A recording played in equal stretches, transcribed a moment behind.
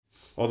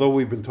although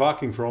we've been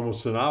talking for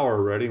almost an hour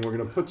already, and we're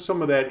going to put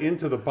some of that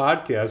into the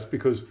podcast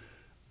because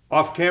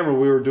off camera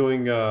we were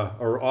doing,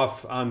 or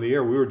off on the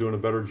air, we were doing a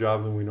better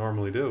job than we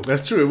normally do.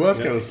 That's true. It was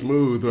kind of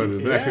smooth.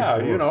 Yeah,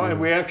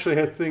 and we actually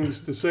had things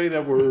to say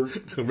that were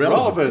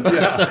relevant.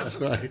 Yeah, that's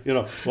right.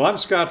 Well, I'm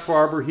Scott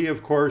Farber. He,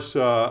 of course,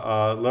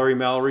 Larry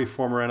Mallory,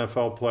 former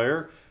NFL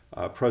player,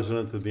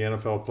 president of the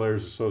NFL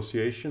Players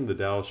Association, the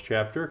Dallas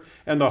chapter,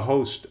 and the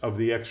host of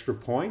The Extra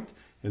Point.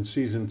 And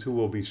season 2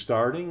 will be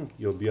starting.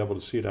 You'll be able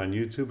to see it on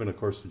YouTube and, of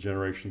course, the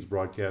Generations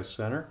Broadcast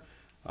Center.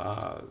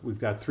 We've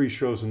got 3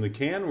 shows in the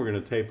can. We're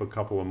going to tape a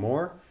couple of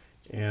more.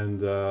 And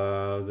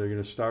they're going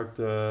to start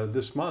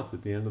this month,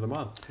 at the end of the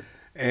month.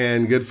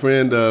 And good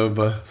friend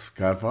of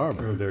Scott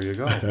Farber. Oh, there you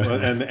go.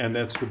 and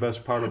that's the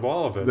best part of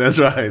all of it. That's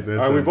right. All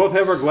right, we both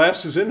have our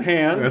glasses in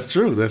hand. That's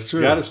true. That's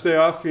true. Got to stay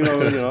off,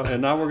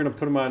 and now we're going to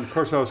put them on. Of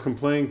course, I was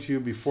complaining to you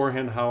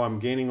beforehand how I'm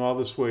gaining all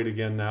this weight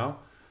again now.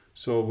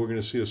 So we're going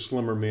to see a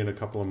slimmer me in a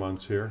couple of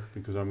months here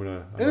because I'm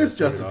going to. And it's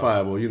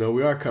justifiable.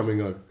 We are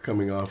coming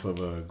off of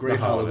a great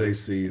holiday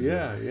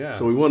season. Yeah.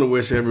 So we want to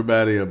wish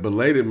everybody a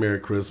belated Merry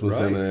Christmas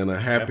and a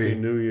happy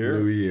New Year.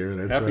 New Year.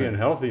 That's happy right. and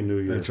healthy New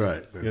Year. That's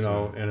right.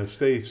 And a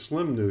stay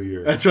slim New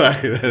Year. That's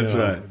right. That's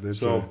right.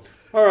 That's right.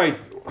 All right.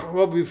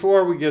 Well,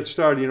 before we get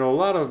started, a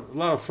lot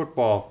of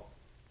football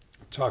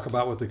talk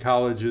about with the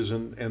colleges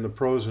and the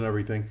pros and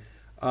everything.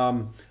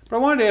 But I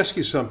wanted to ask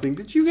you something.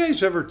 Did you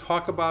guys ever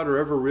talk about or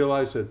ever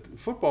realize that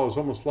football is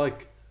almost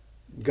like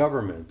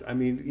government? I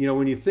mean,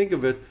 when you think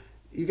of it,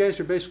 you guys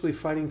are basically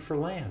fighting for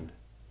land,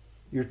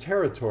 your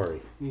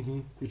territory.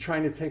 Mm-hmm. You're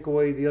trying to take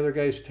away the other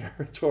guy's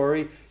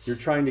territory. You're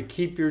trying to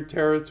keep your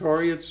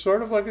territory. It's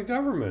sort of like a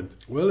government.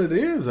 Well, it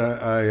is.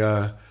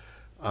 I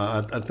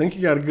think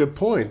you got a good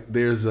point.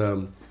 There's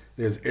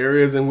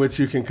areas in which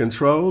you can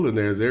control, and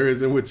there's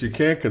areas in which you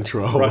can't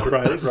control.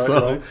 Right.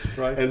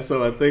 And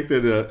so I think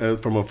that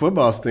from a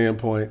football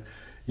standpoint,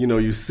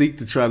 you seek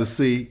to try to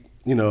see,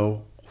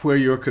 where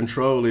your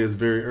control is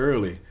very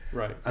early.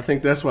 Right. I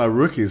think that's why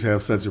rookies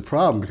have such a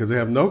problem because they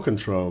have no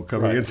control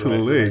coming into the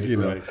league,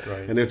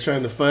 and they're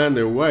trying to find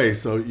their way.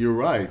 So you're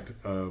right.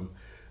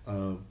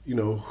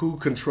 Who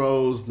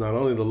controls not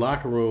only the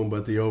locker room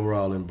but the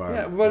overall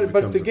environment. Yeah,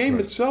 but the game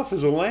itself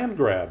is a land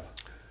grab.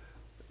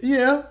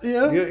 Yeah.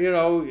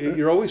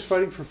 You're always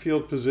fighting for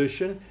field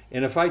position,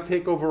 and if I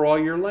take over all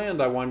your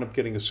land, I wind up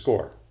getting a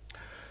score.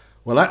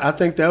 Well, I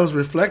think that was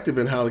reflective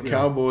in how the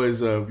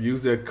Cowboys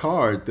used that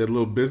card, that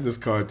little business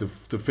card, to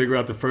figure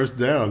out the first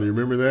down. You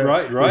remember that?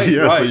 Right.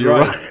 Yeah, so you're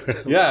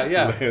right.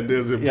 Yeah. Land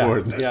is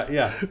important.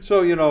 Yeah.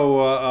 So, you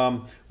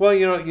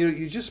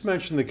just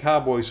mentioned the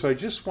Cowboys, so I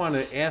just want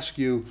to ask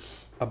you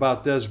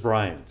about Dez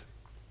Bryant.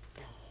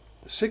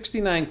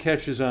 69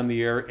 catches on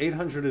the air,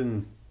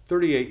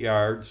 838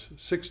 yards,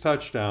 6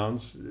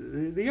 touchdowns.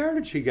 The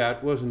yardage he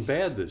got wasn't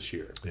bad this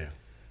year. Yeah.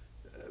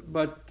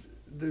 But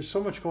there's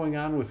so much going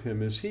on with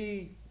him. Is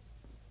he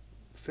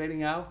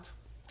fading out?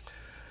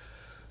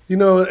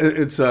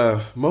 It's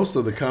most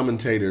of the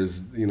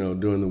commentators,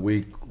 during the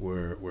week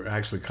were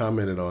actually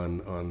commented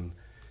on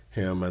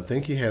him. I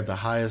think he had the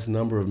highest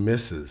number of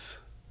misses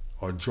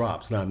or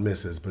drops, not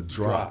misses, but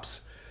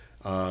drops.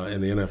 In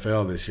the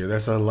NFL this year.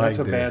 That's unlike Dez.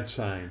 That's a bad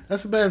sign.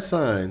 That's a bad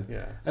sign.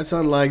 Yeah. That's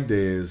unlike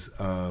Dez.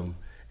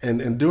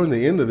 And during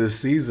the end of this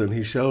season,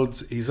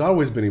 he's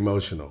always been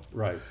emotional.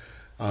 Right.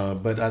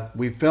 But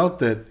we felt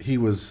that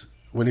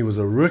when he was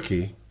a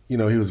rookie, he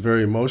was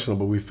very emotional,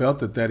 but we felt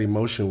that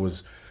emotion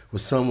was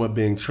somewhat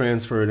being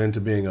transferred into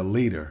being a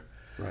leader.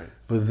 Right.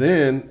 But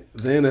then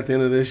at the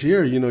end of this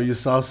year, you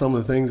saw some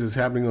of the things that's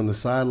happening on the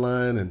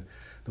sideline and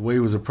the way he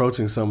was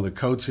approaching some of the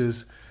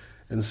coaches.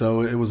 And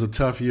so it was a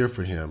tough year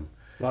for him.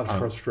 A lot of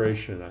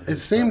frustration. It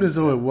seemed as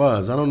though it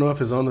was. I don't know if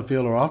it's on the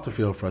field or off the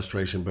field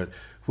frustration, but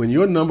when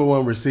your number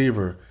one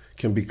receiver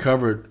can be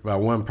covered by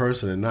one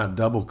person and not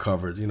double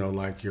covered,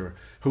 like your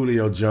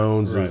Julio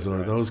Joneses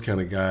or those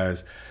kind of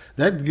guys,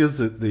 that gives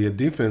the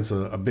defense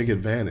a big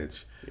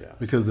advantage. Yeah.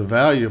 Because the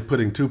value of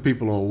putting 2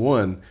 people on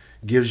one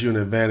gives you an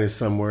advantage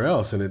somewhere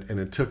else. And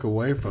it took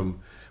away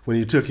from when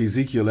you took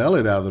Ezekiel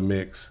Elliott out of the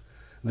mix,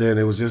 then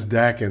it was just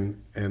Dak and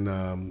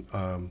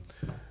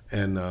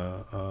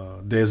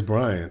Dez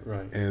Bryant,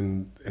 right.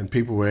 and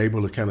people were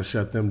able to kind of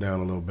shut them down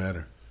a little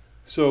better.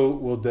 So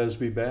will Dez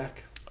be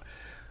back?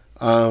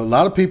 A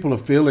lot of people are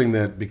feeling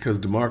that because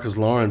DeMarcus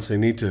Lawrence, they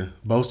need to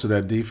bolster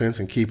that defense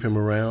and keep him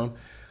around.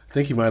 I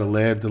think he might have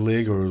led the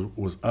league or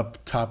was up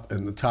top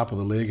in the top of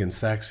the league in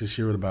sacks this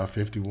year at about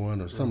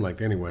 51 or something like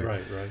that. Anyway, right.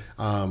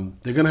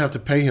 They're going to have to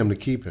pay him to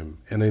keep him,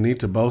 and they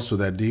need to bolster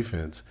that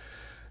defense.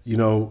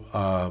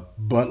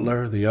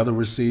 Butler, the other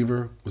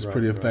receiver, was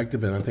pretty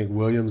effective, and I think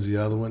Williams, the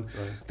other one.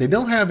 Right. They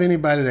don't have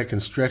anybody that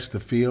can stretch the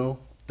field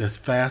that's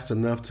fast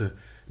enough to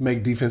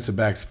make defensive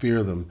backs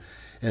fear them.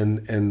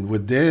 And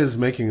with Dez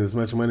making as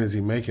much money as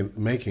he's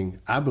making,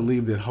 I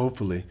believe that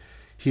hopefully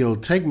he'll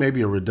take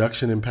maybe a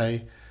reduction in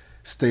pay,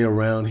 stay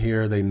around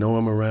here. They know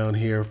him around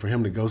here. For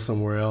him to go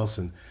somewhere else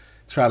and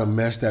try to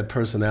mesh that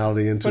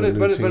personality into a new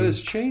team. But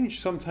it's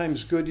changed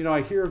sometimes good.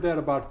 I hear that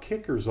about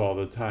kickers all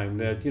the time,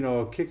 that,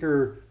 a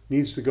kicker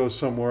needs to go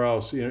somewhere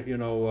else.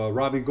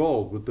 Robbie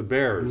Gould with the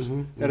Bears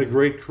had a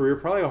great career,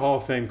 probably a Hall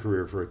of Fame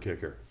career for a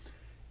kicker,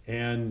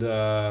 and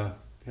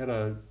had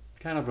a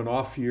kind of an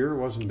off year. It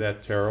wasn't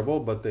that terrible,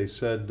 but they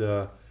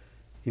said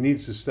he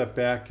needs to step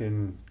back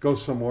and go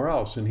somewhere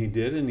else, and he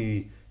did, and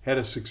he had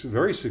a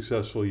very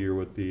successful year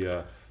with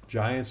the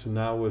Giants, and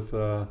now with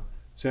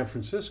San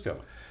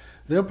Francisco.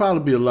 There'll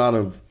probably be a lot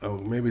of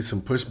maybe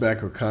some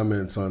pushback or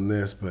comments on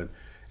this,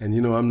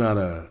 and I'm not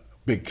a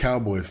big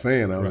Cowboy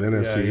fan. I was an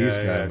NFC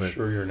East guy, but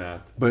sure you're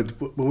not. But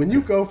when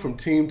you go from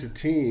team to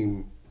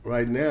team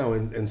right now,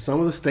 and some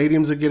of the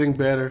stadiums are getting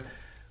better,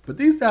 but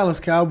these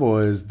Dallas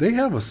Cowboys, they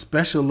have a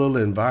special little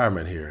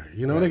environment here.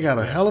 They got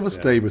a hell of a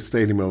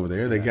stadium over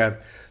there. They got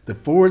the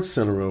Ford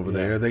Center over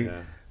there.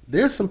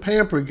 There's some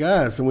pampered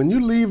guys. So when you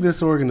leave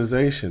this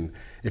organization,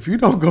 if you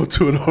don't go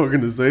to an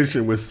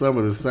organization with some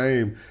of the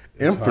same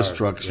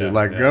infrastructure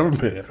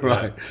government,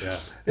 right?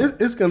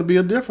 It's going to be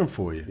a different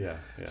for you.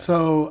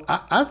 So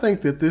I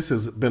think that this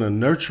has been a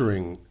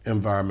nurturing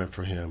environment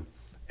for him.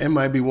 It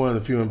might be one of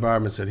the few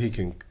environments that he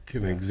can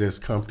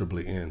exist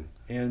comfortably in.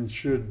 And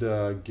should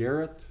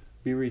Garrett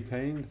be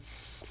retained?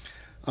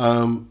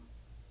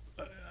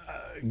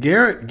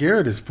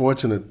 Garrett is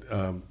fortunate.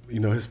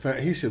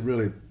 He should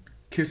really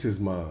kiss his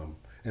mom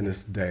and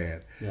his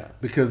dad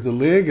because the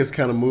league is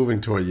kind of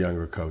moving toward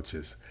younger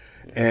coaches.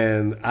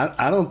 And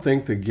I don't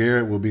think that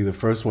Garrett will be the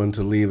first one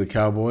to leave the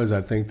Cowboys.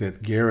 I think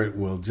that Garrett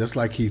will, just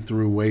like he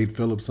threw Wade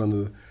Phillips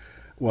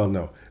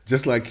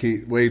just like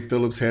Wade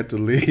Phillips had to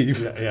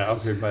leave.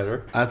 Okay,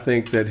 better. I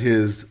think that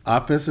his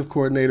offensive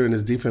coordinator and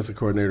his defensive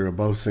coordinator are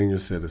both senior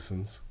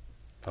citizens.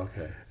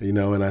 Okay.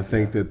 And I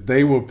think that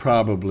they will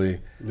probably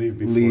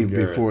leave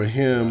before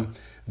him,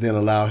 then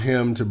allow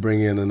him to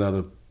bring in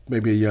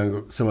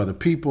some other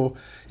people.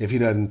 If he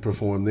doesn't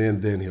perform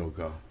then he'll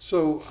go.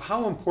 So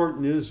how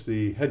important is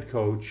the head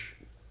coach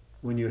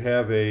when you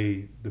have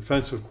a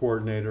defensive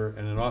coordinator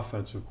and an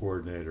offensive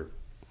coordinator?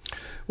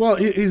 Well,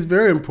 he's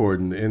very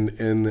important,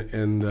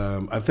 and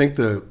I think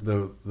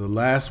the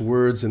last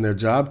words in their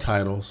job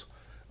titles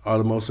are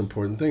the most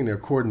important thing. They're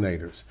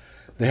coordinators.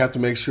 They have to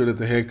make sure that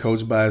the head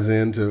coach buys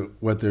into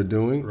what they're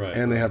doing,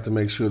 and they have to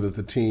make sure that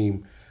the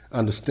team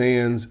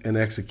understands and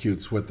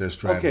executes what their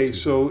strategy is. Okay,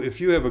 so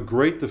if you have a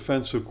great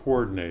defensive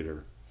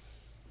coordinator,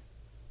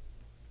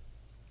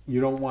 you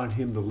don't want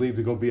him to leave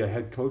to go be a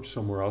head coach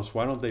somewhere else.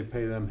 Why don't they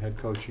pay them head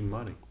coaching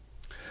money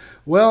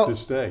to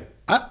stay?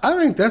 I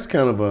think that's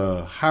kind of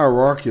a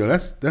hierarchical.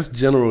 That's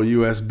general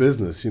U.S.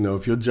 business.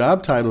 If your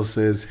job title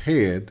says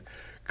head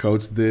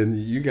coach, then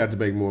you got to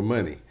make more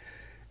money,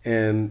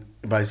 and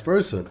vice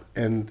versa.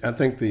 And I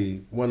think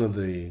one of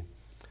the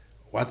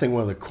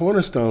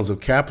cornerstones of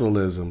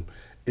capitalism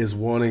is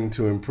wanting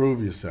to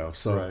improve yourself.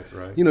 So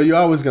you're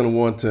always going to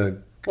want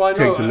to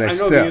take the next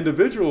step. I know the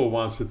individual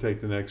wants to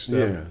take the next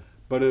step,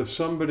 but if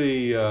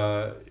somebody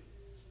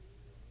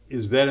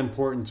is that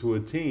important to a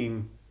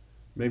team,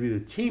 maybe the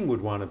team would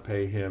want to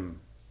pay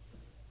him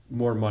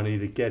more money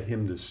to get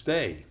him to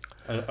stay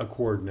a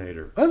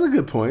coordinator. That's a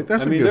good point.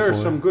 There are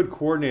some good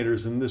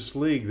coordinators in this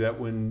league that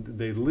when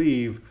they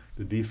leave,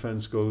 the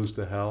defense goes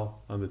to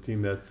hell on the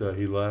team that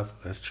he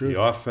left. That's true.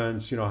 The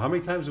offense, how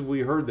many times have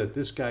we heard that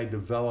this guy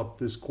developed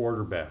this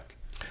quarterback?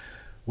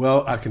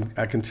 Well, I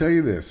can tell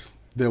you this.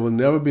 There will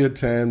never be a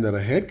time that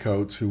a head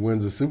coach who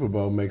wins a Super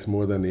Bowl makes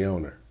more than the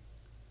owner.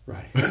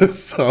 Right.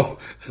 So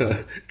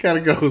kind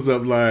of goes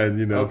up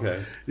line,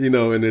 Okay.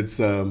 And it's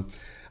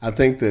I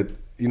think that,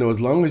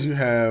 as long as you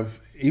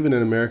have, even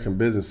in American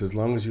business, as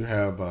long as you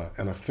have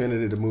an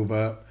affinity to move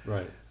up,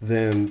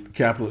 then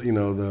capital,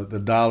 the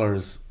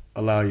dollars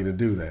allow you to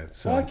do that.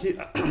 So I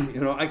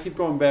keep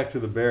going back to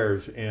the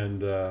Bears,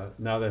 and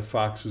now that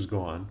Fox is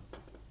gone,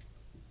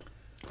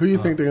 who do you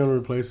think they're going to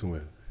replace him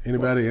with?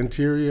 Anybody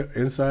interior,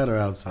 inside, or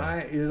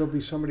outside? It'll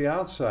be somebody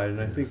outside, and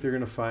I think they're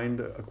going to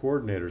find a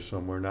coordinator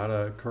somewhere, not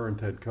a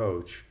current head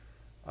coach.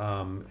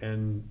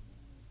 And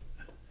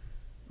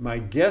my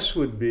guess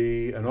would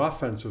be an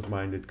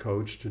offensive-minded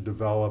coach to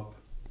develop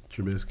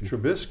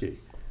Trubisky.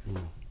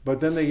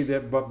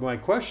 But my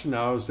question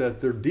now is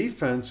that their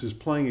defense is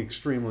playing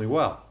extremely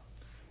well.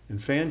 And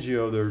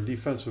Fangio, their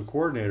defensive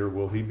coordinator,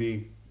 will he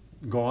be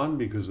gone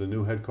because the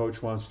new head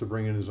coach wants to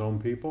bring in his own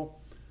people?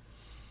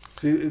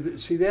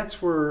 See,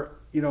 that's where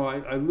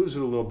I lose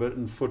it a little bit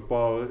in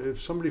football. If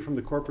somebody from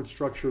the corporate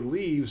structure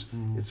leaves,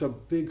 it's a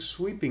big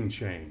sweeping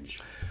change.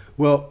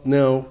 Well,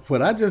 now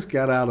what I just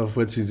got out of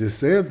what you just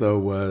said though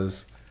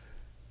was,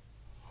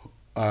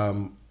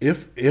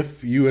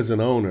 if you as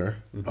an owner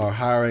are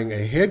hiring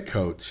a head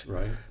coach,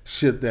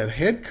 should that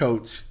head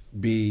coach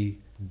be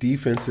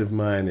defensive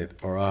minded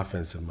or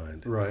offensive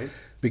minded? Right.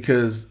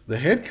 Because the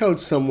head coach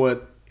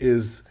somewhat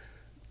is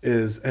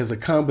as a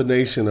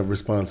combination of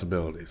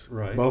responsibilities,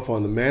 both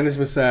on the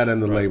management side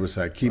and the labor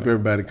side. Keep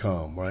everybody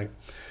calm, right?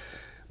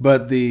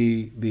 But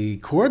the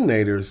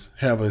coordinators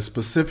have a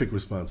specific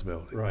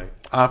responsibility,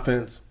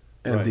 offense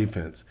and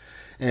defense.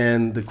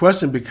 And the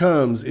question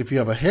becomes, if you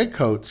have a head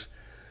coach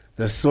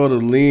that sort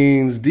of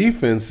leans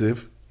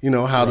defensive,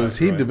 how does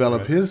he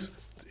develop his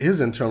his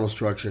internal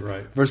structure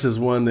Right. versus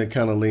one that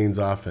kind of leans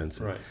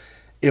offensive. Right.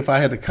 If I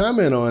had to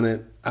comment on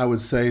it, I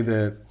would say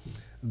that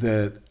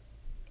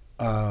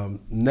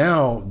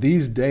now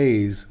these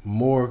days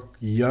more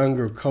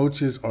younger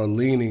coaches are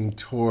leaning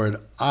toward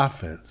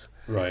offense.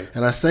 Right.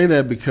 And I say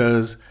that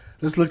because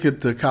let's look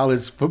at the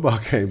college football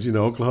games.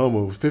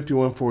 Oklahoma was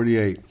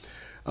 51-48.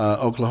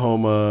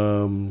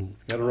 Oklahoma.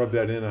 Got to rub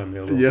that in on me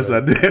a little Yes, bit.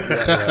 I did.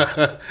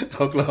 Yeah.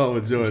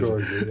 Oklahoma, Georgia.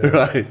 Yeah.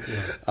 Right.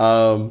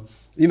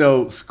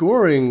 Yeah.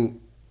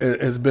 Scoring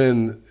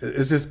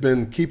it's just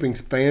been keeping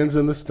fans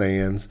in the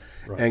stands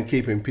Right. and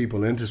keeping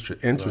people interested.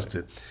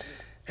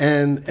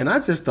 And I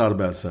just thought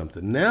about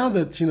something. Now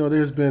that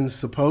there's been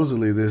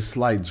supposedly this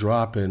slight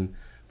drop in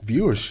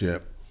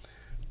viewership,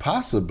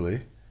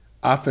 possibly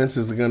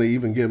offenses are going to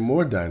even get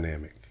more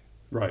dynamic.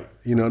 Right.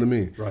 You know what I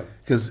mean? Right.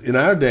 Because in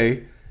our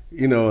day, a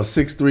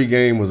 6-3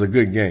 game was a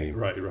good game.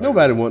 Right.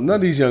 None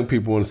of these young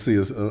people want to see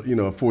us, a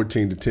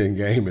 14-10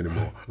 game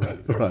anymore.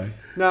 Right.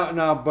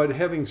 Now, but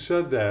having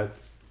said that,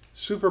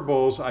 Super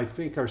Bowls, I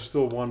think, are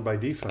still won by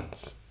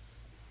defense.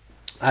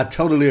 I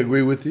totally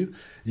agree with you.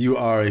 You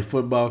are a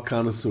football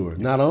connoisseur.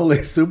 Not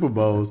only Super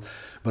Bowls,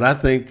 but I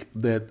think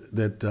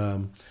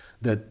that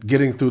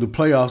getting through the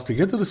playoffs to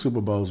get to the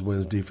Super Bowls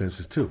wins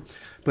defenses too.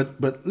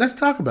 But let's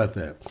talk about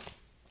that.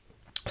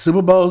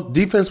 Super Bowls,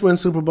 defense wins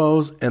Super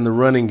Bowls, and the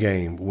running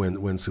game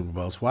wins Super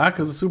Bowls. Why?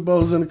 Because the Super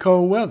Bowl is in the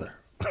cold weather,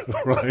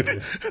 right?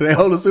 They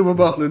hold the Super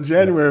Bowl in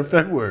January and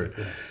February,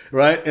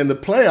 right? And the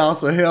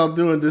playoffs are held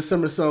during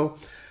December. So,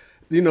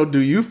 do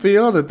you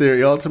feel that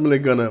they're ultimately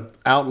going to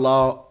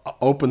outlaw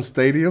open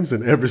stadiums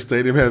and every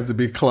stadium has to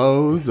be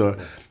closed?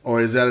 Or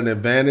is that an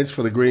advantage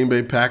for the Green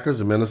Bay Packers,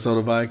 the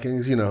Minnesota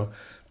Vikings,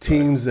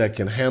 teams that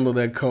can handle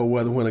that cold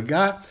weather?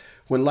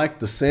 When like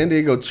the San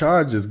Diego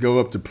Chargers go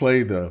up to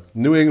play the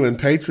New England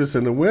Patriots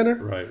in the winter,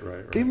 Right.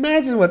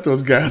 Imagine what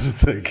those guys are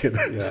thinking.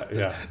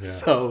 Yeah.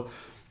 So,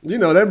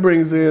 that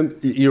brings in,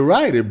 you're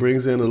right, it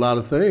brings in a lot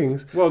of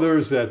things. Well,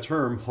 there's that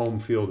term, home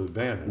field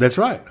advantage. That's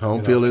right,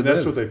 home field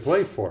advantage. That's what they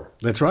play for.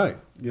 That's right.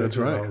 That's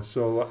right.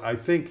 So I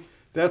think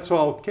that's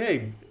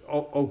okay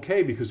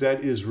because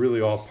that is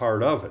really all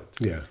part of it.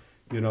 Yeah.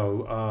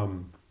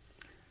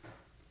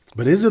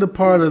 But is it a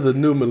part of the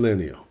new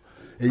millennial?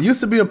 It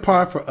used to be a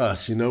part for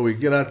us. We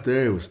get out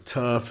there, it was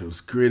tough, it was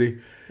gritty.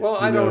 Well,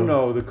 I don't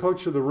know. The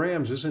coach of the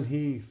Rams, isn't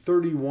he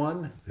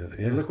 31? Yeah.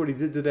 And look what he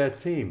did to that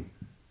team.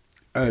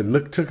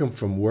 Took him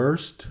from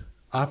worst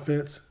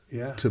offense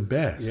to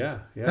best. Yeah.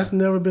 That's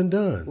never been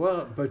done.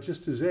 Well, but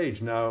just his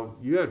age. Now,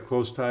 you had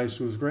close ties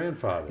to his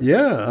grandfather.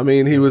 Yeah, I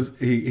mean,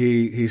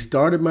 he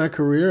started my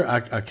career.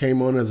 I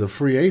came on as a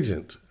free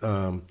agent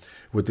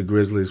with the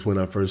Grizzlies when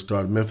I first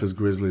started. Memphis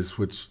Grizzlies,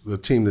 which the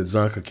team that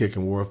Zonka Kick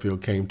and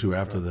Warfield came to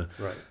after the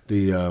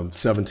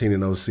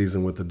 17-0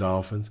 season with the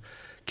Dolphins.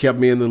 Kept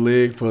me in the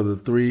league for the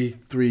three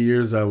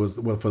years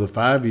for the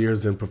 5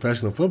 years in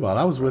professional football.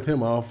 I was with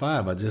him all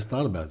 5. I just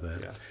thought about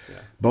that. Yeah.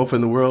 Both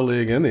in the World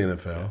League and the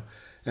NFL.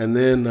 And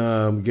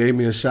then gave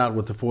me a shot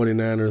with the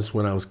 49ers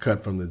when I was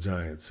cut from the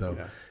Giants. So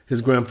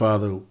his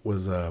grandfather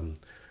was, you're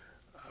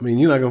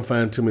not going to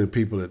find too many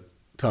people that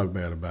talk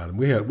bad about him.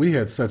 We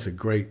had such a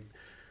great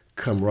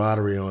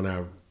camaraderie on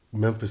our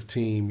Memphis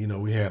team.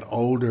 We had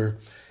older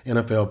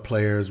NFL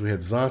players. We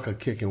had Zonka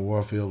Kick and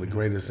Warfield, the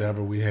greatest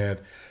ever. We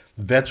had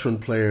veteran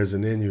players,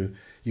 and then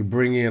you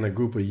bring in a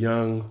group of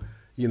young,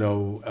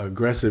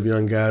 aggressive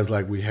young guys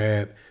like we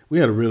had. We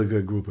had a really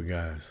good group of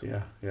guys.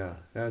 Yeah.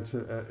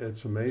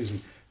 That's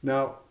amazing.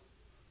 Now,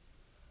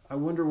 I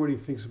wonder what he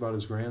thinks about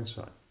his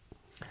grandson.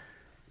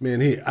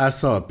 Man, I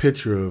saw a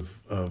picture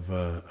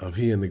of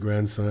he and the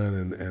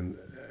grandson, and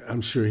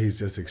I'm sure he's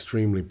just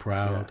extremely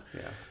proud.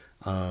 Yeah.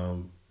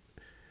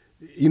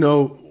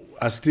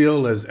 I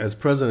still, as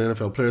president of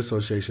the NFL Players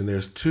Association,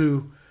 there's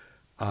 2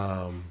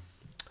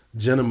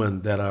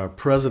 gentlemen that are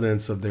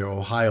presidents of their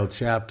Ohio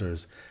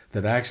chapters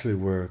that actually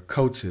were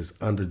coaches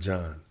under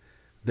John.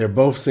 They're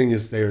both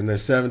seniors. They're in their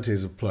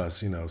 70s or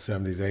plus,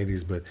 70s,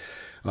 80s. But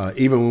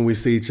even when we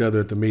see each other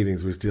at the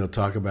meetings, we still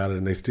talk about it,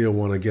 and they still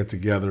want to get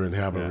together and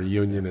have a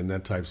reunion and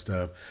that type of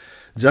stuff.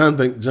 John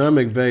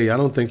McVay, I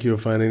don't think you'll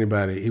find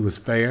anybody. He was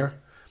fair.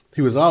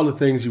 He was all the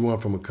things you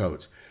want from a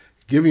coach.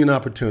 Give you an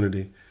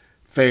opportunity,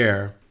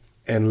 fair,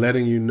 and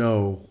letting you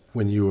know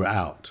when you were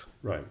out.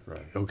 Right.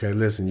 Okay,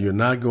 listen, you're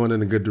not going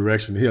in a good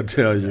direction. He'll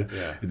tell you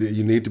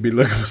you need to be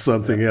looking for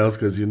something else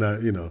because you're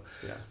not, Yeah.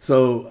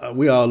 So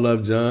we all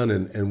love John,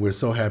 and we're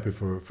so happy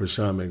for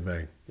Sean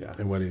McVay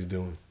and what he's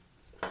doing.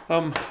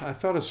 I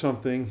thought of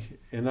something,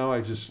 and now I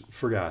just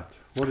forgot.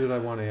 What did I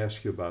want to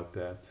ask you about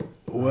that?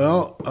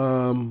 Well,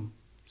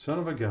 son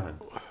of a gun.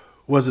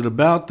 Was it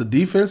about the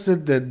defense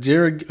that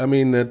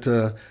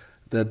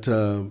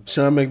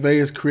Sean McVay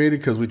has created?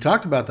 Because we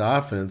talked about the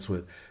offense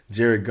with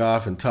Jared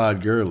Goff and Todd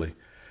Gurley.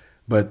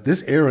 But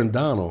this Aaron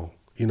Donald,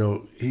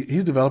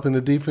 he's developing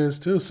the defense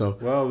too. So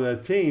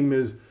that team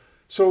is.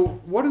 So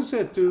what does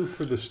that do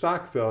for the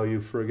stock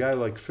value for a guy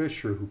like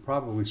Fisher, who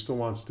probably still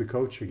wants to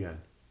coach again?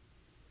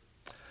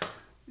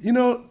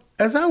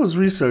 As I was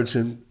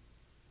researching,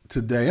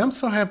 today. I'm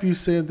so happy you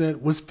said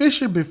that. Was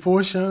Fisher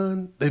before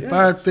Sean? They Yes.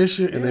 fired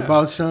Fisher and they Yeah.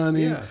 brought Sean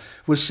in. Yeah.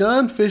 Was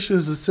Sean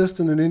Fisher's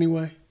assistant in any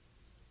way?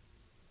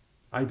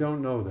 I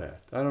don't know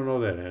that. I don't know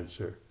that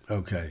answer.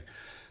 Okay.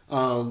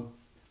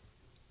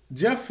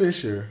 Jeff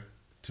Fisher,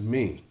 to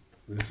me,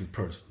 this is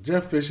personal.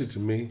 Jeff Fisher, to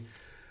me,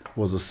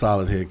 was a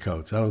solid head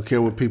coach. I don't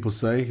care what people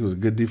say. He was a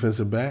good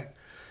defensive back.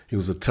 He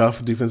was a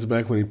tough defensive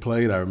back when he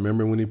played. I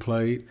remember when he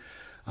played.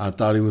 I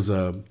thought he was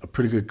a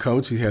pretty good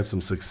coach. He had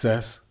some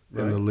success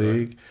in the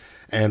league. Right.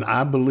 And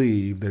I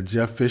believe that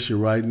Jeff Fisher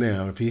right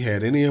now, if he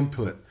had any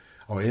input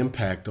or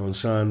impact on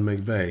Sean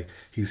McVay,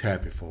 he's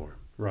happy for him.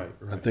 Right.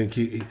 I think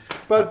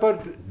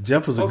But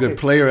Jeff was a good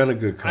player and a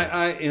good coach.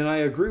 I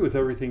agree with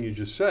everything you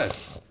just said.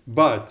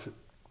 But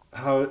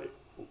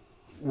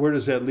where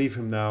does that leave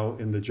him now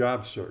in the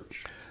job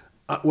search?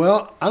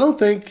 Well, I don't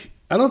think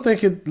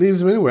it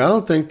leaves him anywhere. I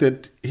don't think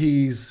that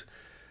he's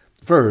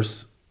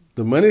first.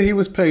 The money he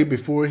was paid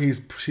before, he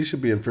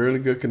should be in fairly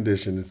good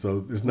condition.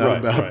 So it's not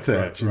about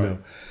that, you know.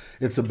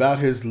 It's about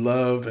his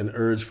love and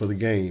urge for the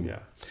game. Yeah.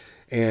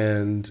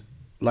 And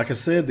like I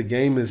said, the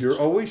game is. You're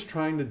always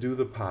trying to do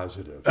the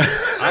positive.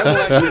 I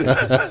want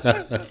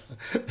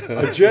you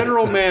a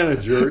general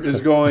manager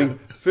is going,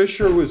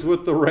 Fisher was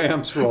with the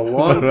Rams for a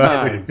long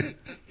time.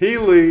 He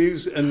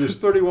leaves, and this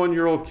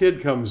 31-year-old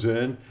kid comes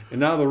in, and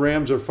now the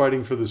Rams are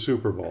fighting for the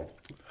Super Bowl.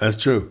 That's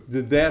true.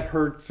 Did that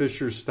hurt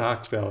Fisher's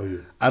stock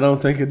value? I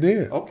don't think it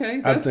did. Okay,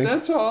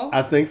 that's all.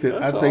 I think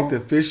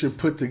that Fisher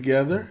put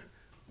together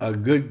a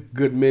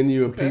good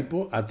menu of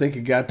people. I think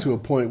it got to a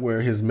point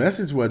where his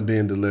message wasn't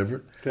being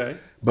delivered. Okay.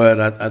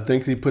 But I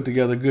think he put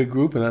together a good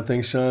group, and I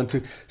think Sean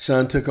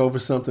took over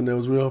something that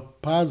was real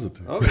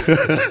positive.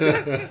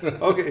 Okay.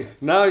 Okay.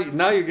 Now you're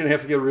going to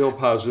have to get real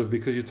positive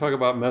because you talk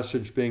about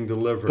message being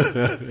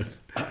delivered.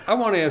 I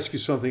want to ask you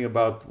something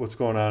about what's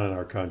going on in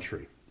our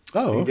country.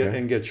 Oh, okay.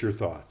 And get your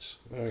thoughts.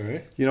 All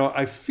right. You know,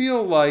 I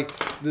feel like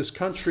this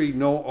country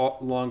no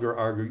longer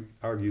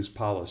argues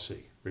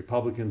policy.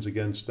 Republicans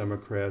against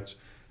Democrats.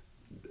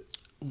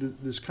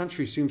 This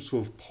country seems to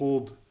have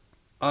pulled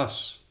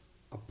us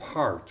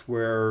apart,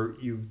 where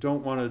you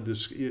don't want to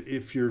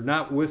if you're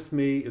not with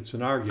me, it's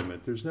an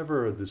argument. There's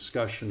never a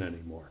discussion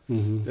anymore.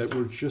 Mm-hmm. That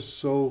we're just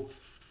so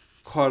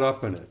caught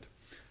up in it.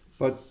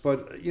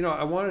 But you know,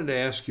 I wanted to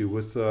ask you,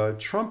 with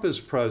Trump as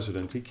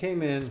president, he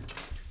came in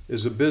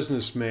as a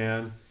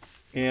businessman,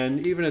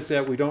 and even at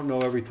that, we don't know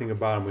everything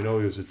about him. We know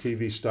he was a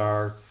TV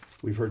star.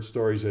 We've heard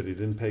stories that he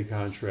didn't pay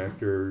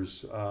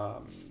contractors,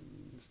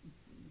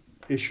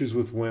 issues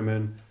with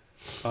women,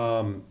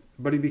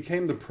 but he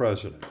became the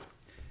president.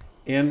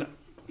 And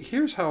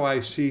here's how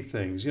I see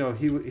things. You know,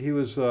 he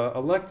was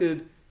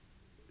elected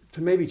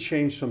to maybe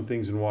change some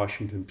things in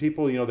Washington.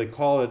 People, you know, they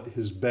call it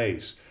his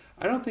base.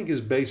 I don't think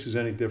his base is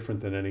any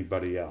different than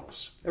anybody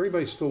else.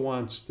 Everybody still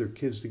wants their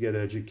kids to get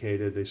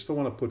educated. They still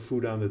want to put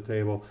food on the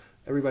table.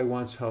 Everybody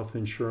wants health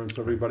insurance.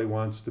 Everybody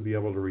wants to be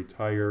able to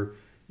retire.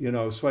 You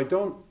know, so I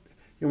don't,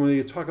 you know, when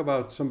you talk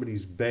about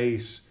somebody's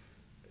base,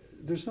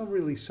 there's no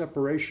really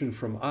separation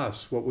from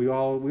us. We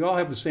all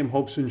have the same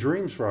hopes and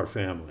dreams for our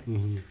family.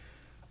 Mm-hmm.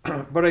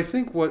 But I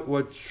think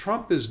what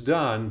Trump has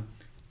done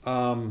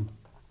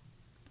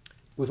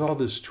with all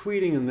this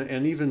tweeting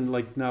and even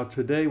like now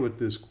today with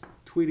this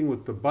tweeting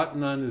with the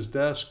button on his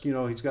desk, you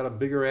know, he's got a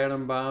bigger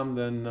atom bomb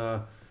than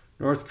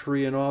North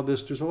Korea and all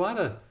this. There's a lot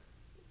of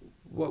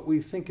what we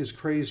think is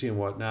crazy and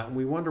whatnot, and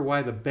we wonder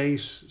why the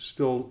base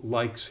still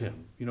likes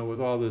him, you know, with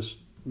all this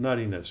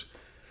nuttiness.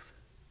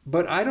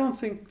 But I don't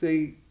think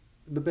the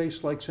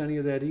base likes any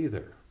of that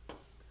either.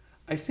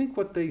 I think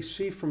what they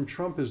see from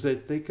Trump is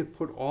that they could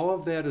put all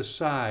of that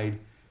aside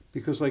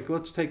because, like,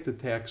 let's take the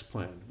tax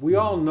plan. We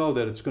all know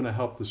that it's going to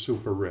help the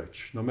super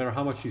rich. No matter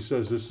how much he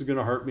says this is going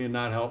to hurt me and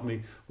not help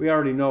me, we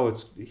already know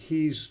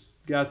he's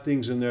got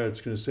things in there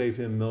that's going to save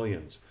him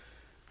millions.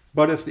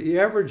 But if the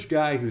average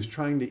guy who's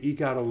trying to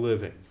eke out a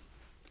living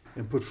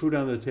and put food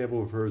on the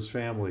table for his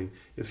family,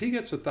 if he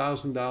gets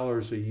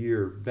 $1,000 a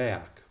year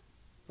back,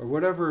 or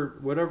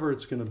whatever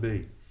it's going to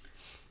be,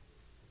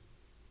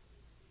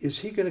 is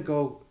he going to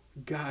go,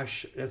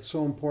 gosh, that's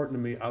so important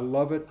to me. I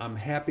love it. I'm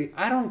happy.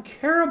 I don't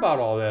care about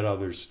all that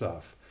other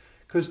stuff.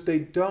 Because they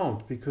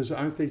don't. Because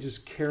aren't they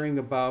just caring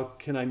about,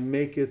 can I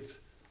make it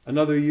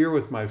another year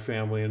with my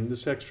family, and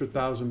this extra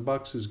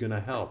 $1,000 is going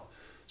to help.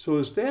 So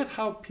is that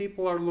how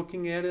people are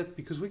looking at it?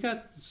 Because we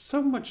got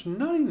so much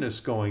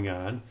nuttiness going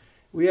on.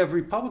 We have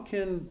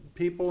Republican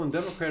people and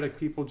Democratic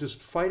people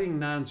just fighting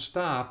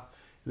nonstop,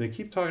 and they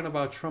keep talking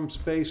about Trump's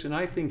base, and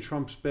I think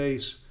Trump's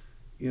base,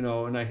 you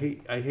know, and I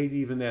hate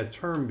even that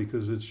term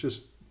because it's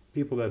just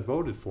people that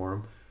voted for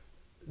him.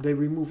 They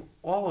remove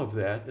all of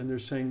that, and they're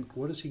saying,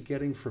 what is he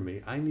getting from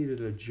me? I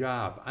needed a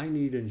job. I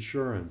need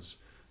insurance.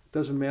 It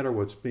doesn't matter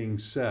what's being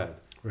said.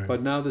 Right.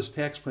 But now this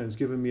tax plan is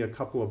giving me a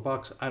couple of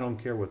bucks. I don't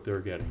care what they're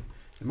getting.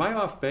 Am I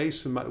off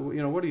base?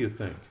 What do you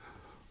think?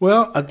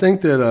 Well, I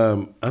think that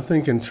I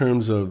think in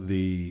terms of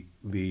the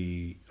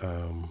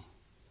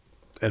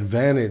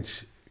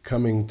advantage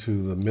coming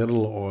to the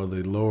middle or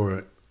the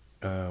lower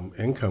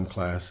income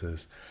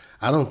classes,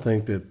 I don't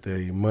think that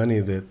the money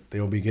that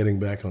they'll be getting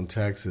back on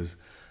taxes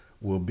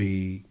will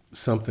be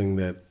something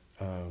that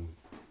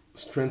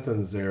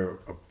strengthens their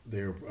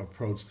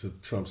approach to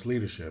Trump's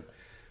leadership,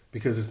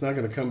 because it's not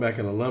going to come back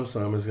in a lump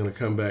sum. It's going to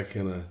come back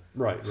in a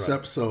Right.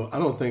 So I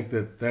don't think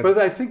that's. But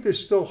I think they're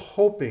still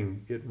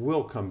hoping it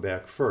will come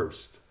back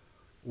first.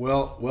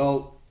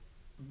 Well,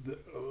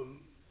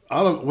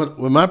 I don't. What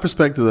my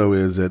perspective though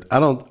is that I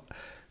don't.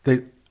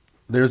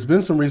 There's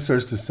been some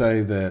research to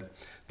say that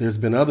there's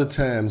been other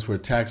times where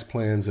tax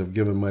plans have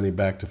given money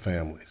back to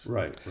families.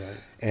 Right.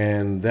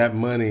 And that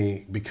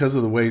money, because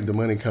of the way the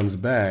money comes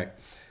back,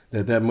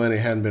 that money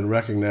hadn't been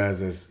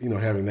recognized as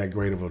having that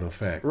great of an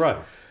effect. Right.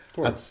 Of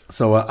course.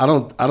 So I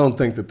don't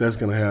think that that's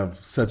going to have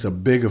such a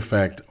big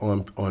effect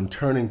on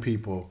turning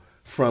people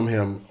from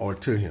him or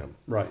to him.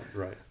 Right.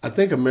 I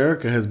think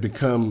America has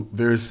become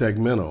very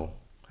segmental,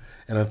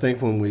 and I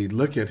think when we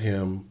look at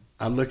him,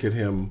 I look at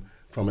him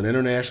from an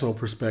international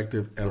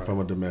perspective and from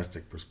a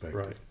domestic perspective.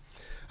 Right.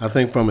 I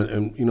think I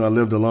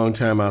lived a long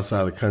time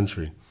outside the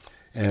country,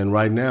 and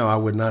right now I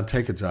would not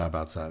take a job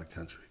outside the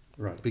country.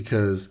 Right.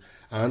 Because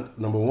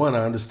number one,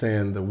 I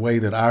understand the way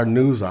that our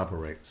news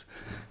operates,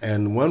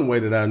 and one way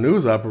that our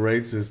news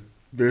operates is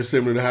very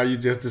similar to how you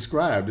just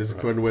described. It's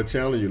according to what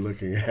channel you're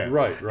looking at.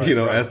 Right.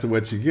 As to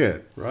what you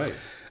get. Right.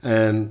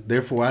 And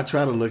therefore, I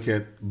try to look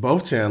at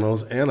both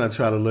channels, and I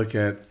try to look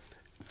at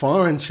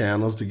foreign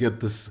channels to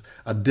get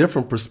a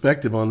different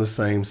perspective on the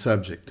same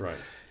subject. Right.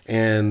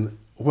 And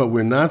what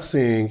we're not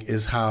seeing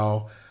is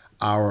how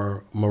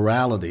our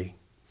morality,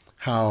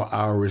 how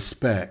our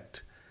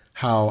respect,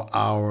 how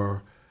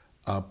our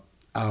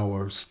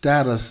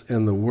status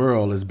in the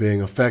world is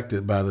being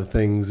affected by the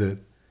things that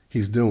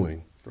he's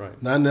doing.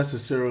 Right. Not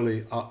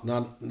necessarily,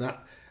 not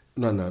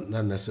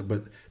necessarily,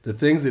 but the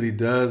things that he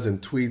does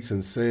and tweets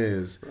and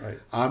says. Right.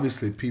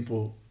 Obviously,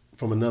 people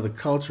from another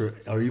culture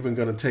are even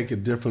going to take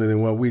it differently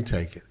than what we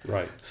take it.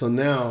 Right. So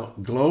now,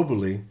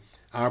 globally,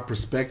 our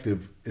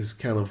perspective is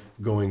kind of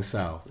going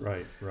south.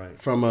 Right.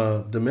 From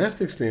a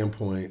domestic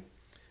standpoint,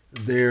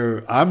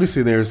 there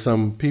are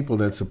some people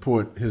that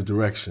support his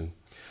direction,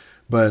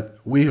 but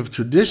we have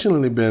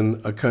traditionally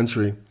been a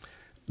country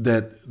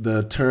that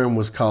the term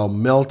was called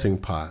melting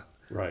pot.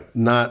 Right.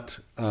 Not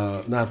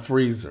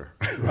freezer.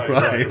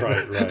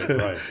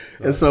 Right.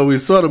 And so we're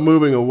sort of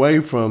moving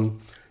away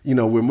from,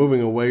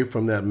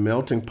 that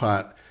melting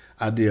pot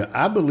idea.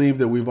 I believe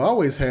that we've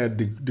always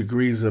had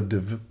degrees of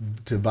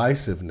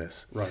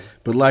divisiveness. Right.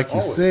 But like you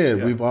Always, said,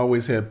 yeah. we've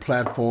always had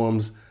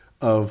platforms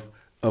of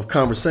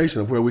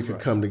conversation of where we could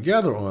come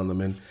together on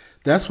them. And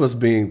that's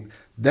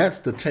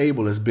the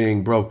table that's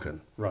being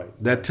broken. Right.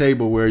 That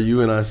table where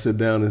you and I sit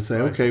down and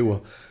say, okay,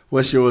 well,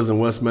 what's yours and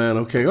what's mine?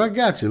 Okay, well, I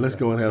got you. Let's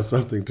go and have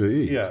something to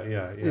eat.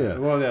 Yeah.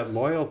 Well, that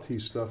loyalty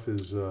stuff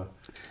is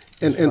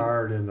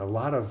hard, and a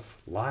lot of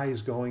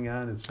lies going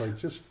on. It's like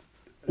just.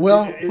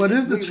 Well, what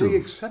is the truth? We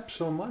accept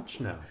so much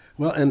now.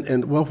 Well,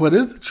 and what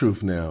is the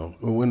truth now?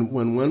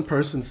 When one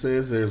person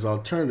says there's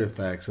alternative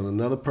facts and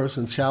another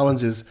person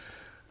challenges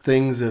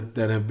things that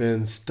have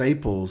been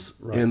staples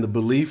in the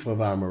belief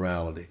of our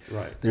morality.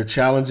 Right. They're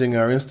challenging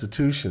our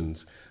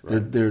institutions.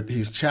 Right.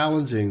 He's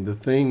challenging the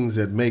things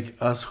that make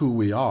us who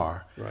we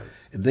are. Right.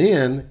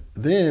 Then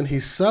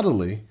he's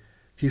subtly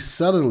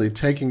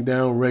taking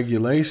down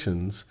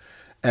regulations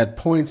at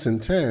points in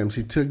times.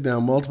 He took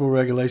down multiple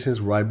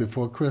regulations right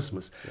before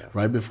Christmas,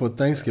 right before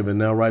Thanksgiving,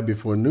 now right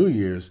before New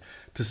Year's.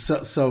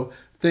 So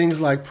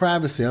things like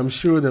privacy. I'm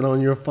sure that on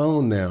your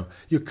phone now,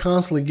 you're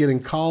constantly getting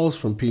calls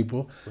from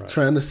people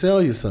trying to sell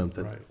you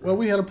something. Right. Well,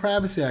 we had a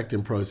Privacy Act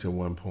in process at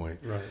one point.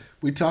 Right.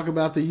 We talk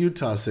about the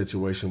Utah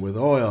situation with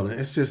oil, and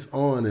it's just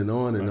on and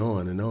on and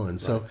on and on.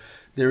 So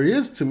there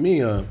is, to me,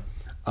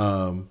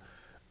 an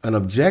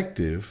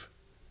objective,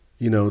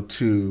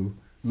 to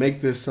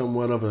make this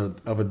somewhat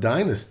of a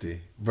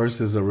dynasty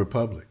versus a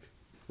republic.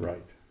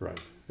 Right.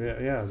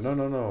 Yeah.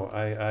 No.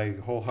 I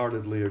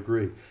wholeheartedly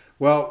agree.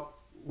 Well,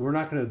 we're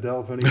not going to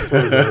delve any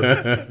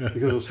further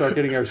because we'll start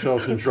getting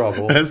ourselves in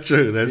trouble. That's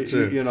true.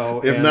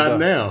 If not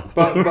now.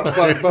 But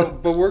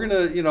we're going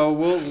to,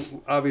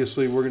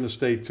 we're going to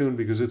stay tuned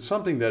because it's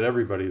something that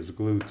everybody is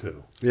glued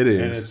to. It is.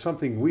 And it's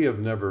something we have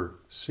never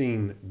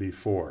seen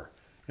before.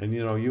 And,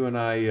 you and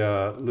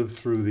I lived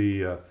through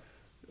the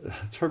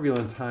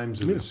turbulent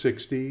times of the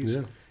 60s.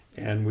 Yeah.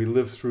 And we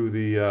lived through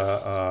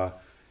the,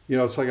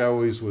 it's like I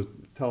always was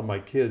tell my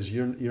kids,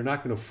 you're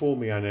not going to fool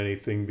me on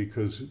anything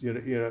because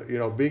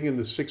being in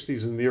the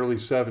 60s and the early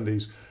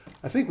 70s,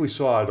 I think we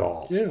saw it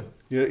all. Yeah.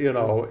 This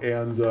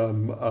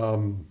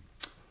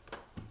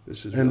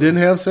is didn't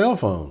have cell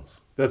phones.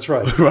 That's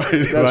right.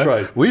 That's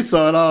right. We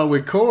saw it all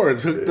with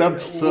cords hooked up to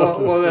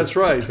something. Well, that's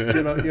right.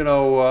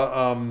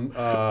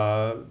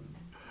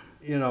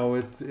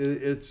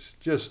 It's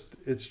just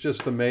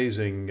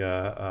amazing.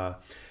 It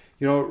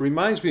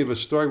reminds me of a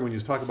story when you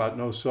talk about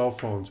no cell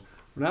phones.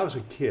 When I was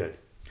a kid,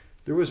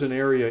 there was an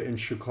area in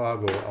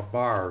Chicago, a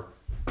bar,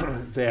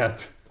 a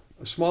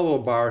small little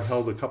bar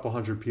held a couple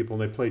hundred people,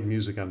 and they played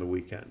music on the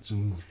weekends.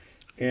 Mm.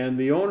 And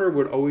the owner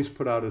would always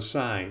put out a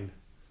sign,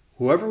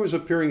 whoever was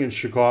appearing in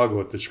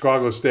Chicago at the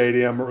Chicago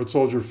Stadium or at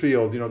Soldier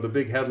Field, the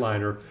big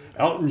headliner,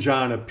 Elton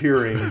John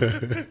appearing,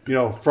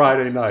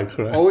 Friday night,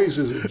 always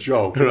is a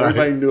joke. Right.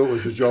 Everybody knew it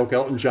was a joke.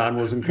 Elton John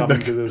wasn't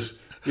coming to this,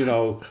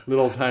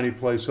 little tiny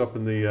place up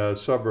in the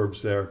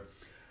suburbs there.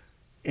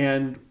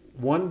 And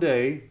one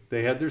day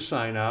they had their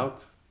sign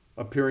out,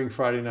 appearing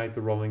Friday night,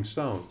 the Rolling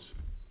Stones.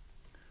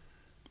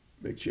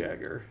 Mick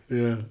Jagger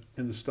and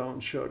the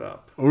Stones showed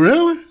up.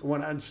 Really?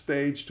 Went on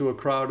stage to a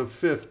crowd of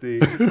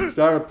 50,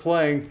 started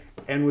playing,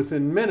 and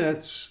within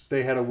minutes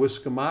they had to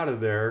whisk him out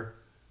of there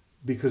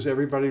because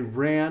everybody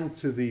ran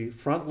to the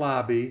front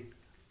lobby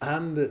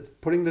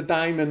putting the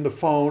dime in the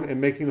phone and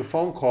making the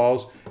phone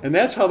calls, and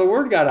that's how the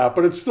word got out.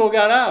 But it still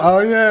got out. Oh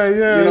yeah.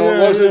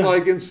 It wasn't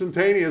like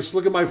instantaneous.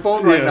 Look at my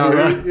phone right now.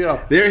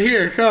 Right. They're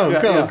here. Come.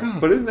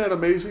 But isn't that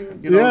amazing?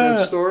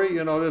 That story.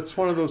 That's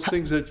one of those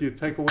things that you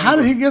take away. How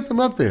did he get them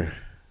up there?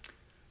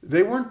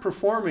 They weren't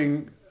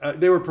performing.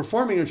 They were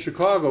performing in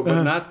Chicago,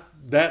 but not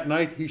that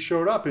night. He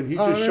showed up, and he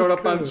just showed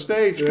up on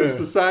stage because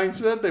the sign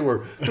said they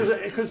were.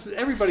 Because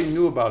everybody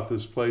knew about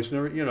this place,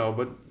 but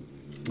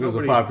it was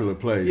a popular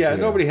place. Yeah,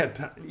 nobody had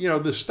time.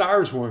 The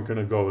stars weren't going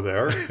to go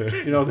there.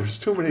 There's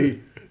too many.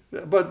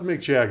 But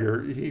Mick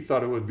Jagger, he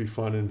thought it would be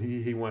fun, and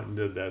he went and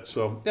did that.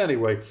 So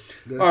anyway,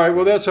 all right.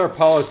 Well, that's our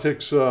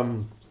politics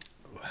for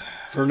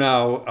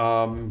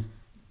now.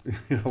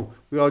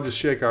 We all just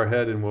shake our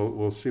head, and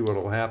we'll see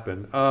what'll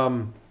happen.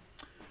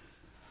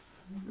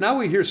 Now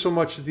we hear so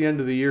much at the end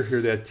of the year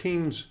here that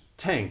teams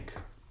tank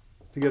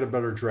to get a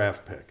better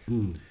draft pick.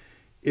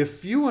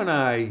 If you and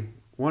I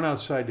went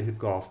outside to hit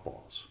golf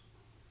balls,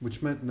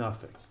 which meant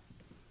nothing,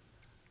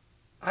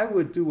 I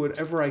would do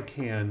whatever I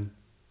can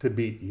to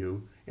beat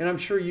you, and I'm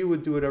sure you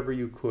would do whatever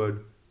you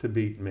could to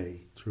beat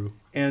me. True.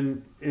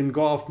 And in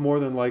golf, more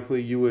than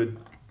likely, you would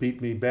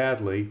beat me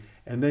badly,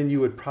 and then you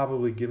would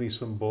probably give me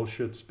some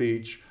bullshit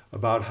speech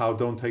about how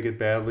don't take it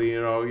badly,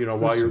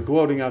 while you're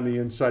gloating on the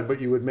inside,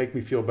 but you would make me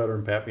feel better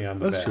and pat me on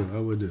the back. That's true. I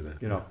would do that.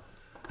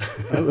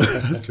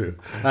 That's true.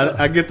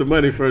 I get the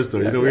money first, though.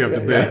 We have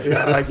to bet.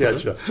 Yeah, I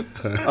get you.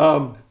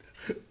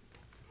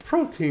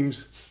 Pro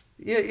teams,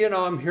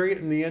 I'm hearing it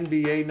in the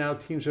NBA now.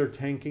 Teams are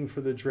tanking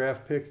for the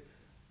draft pick.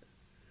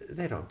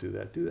 They don't do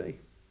that, do they?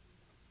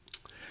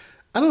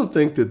 I don't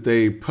think that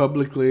they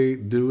publicly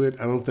do it.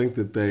 I don't think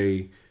that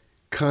they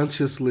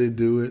consciously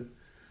do it.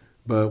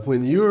 But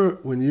when you're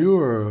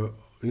a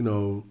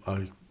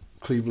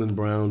Cleveland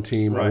Brown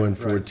team,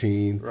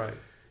 0-14, right.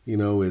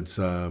 It's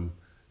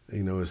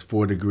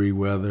 4-degree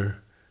weather.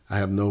 I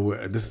have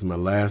nowhere. This is my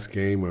last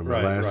game or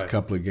my last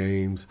couple of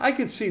games. I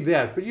can see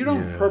that, but you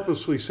don't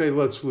purposely say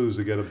let's lose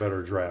to get a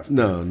better draft pick.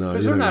 No,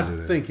 because they're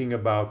not thinking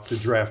about the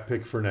draft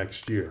pick for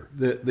next year.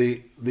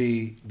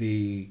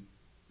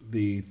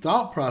 The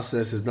thought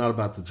process is not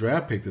about the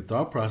draft pick. The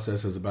thought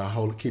process is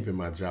about keeping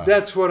my job.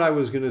 That's what I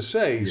was going to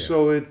say. Yeah.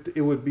 So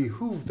it would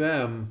behoove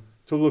them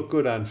to look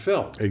good on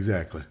film.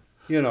 Exactly.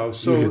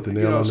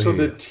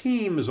 The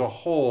team as a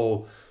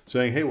whole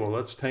saying, hey, well,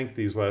 let's tank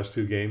these last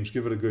two games,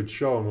 give it a good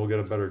show, and we'll get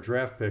a better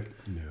draft pick.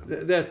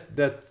 Yeah.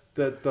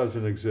 That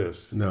doesn't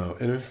exist. No.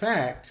 And in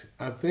fact,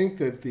 I think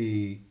that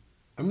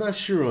I'm not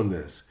sure on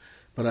this,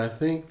 but I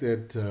think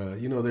that,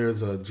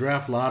 there's a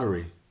draft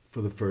lottery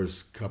for the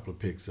first couple of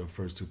picks or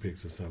first two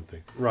picks or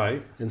something.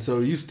 Right. And so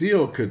you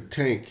still could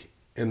tank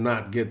and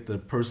not get the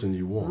person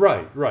you want.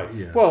 Right.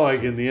 Yeah. Well,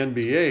 like in the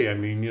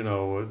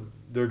NBA,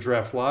 their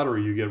draft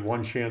lottery, you get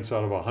one chance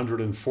out of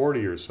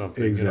 140 or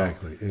something.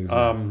 Exactly.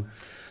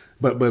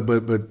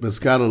 But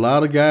Scott, a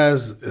lot of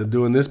guys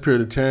during this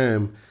period of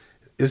time,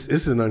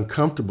 it's an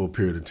uncomfortable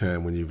period of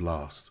time when you've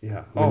lost.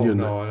 Yeah.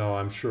 No,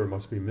 I'm sure it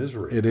must be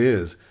misery. It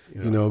is.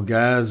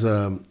 Guys,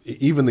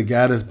 even the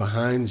guy that's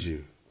behind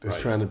you, that's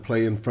trying to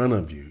play in front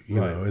of you.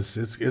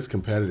 It's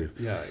competitive.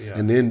 Yeah.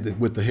 And then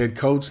with the head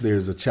coach,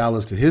 there's a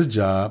challenge to his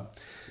job.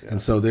 Yeah.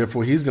 And so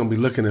therefore he's going to be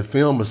looking at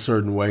film a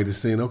certain way to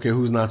see, okay,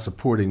 who's not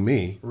supporting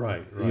me?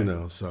 Right.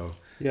 So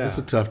it's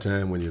a tough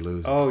time when you're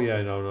losing. Oh,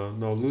 yeah,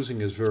 no, losing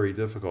is very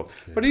difficult.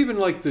 Yeah. But even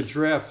like the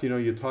draft,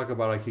 you talk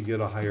about I could get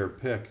a higher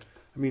pick.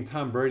 I mean,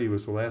 Tom Brady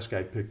was the last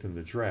guy picked in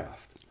the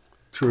draft.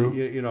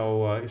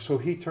 True. So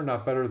he turned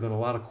out better than a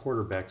lot of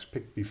quarterbacks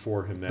picked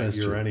before him that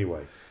year true.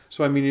 Anyway.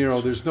 So, I mean,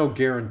 there's no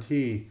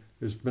guarantee.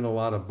 There's been a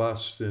lot of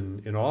busts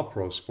in all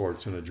pro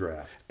sports in a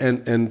draft.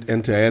 And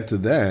to add to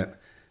that,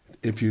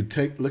 if you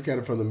look at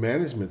it from the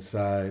management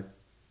side,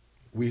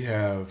 we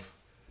have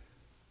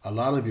a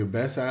lot of your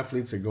best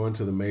athletes are going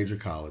to the major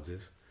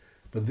colleges.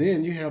 But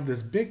then you have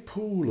this big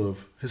pool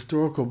of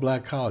historical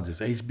black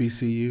colleges,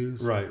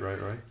 HBCUs. Right.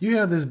 You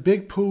have this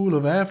big pool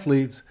of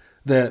athletes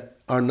that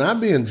are not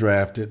being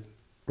drafted,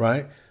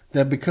 right,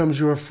 that becomes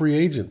your free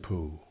agent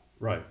pool.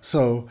 Right.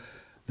 So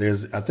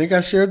I think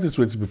I shared this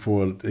with you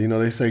before.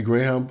 They say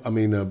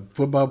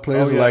football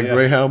players are like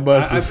Greyhound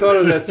buses. I thought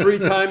of that 3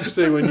 times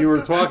today when you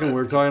were talking. We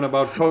were talking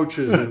about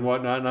coaches and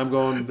whatnot, and I'm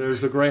going,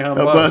 there's a Greyhound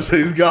bus. bus,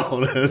 he's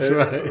gone. That's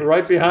right.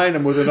 Right behind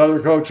him with another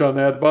coach on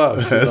that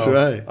bus. That's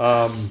right.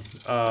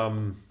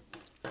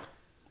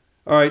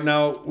 All right,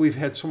 now we've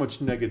had so much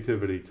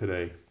negativity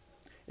today.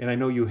 And I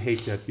know you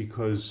hate that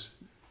because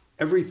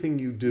everything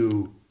you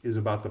do is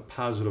about the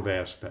positive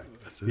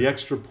aspect, the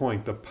extra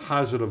point, the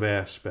positive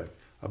aspect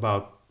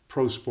about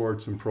pro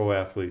sports and pro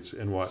athletes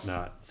and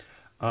whatnot.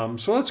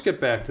 So let's get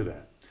back to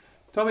that.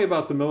 Tell me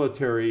about the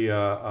military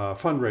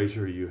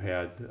fundraiser you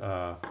had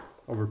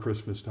over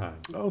Christmas time.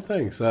 Oh,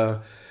 thanks.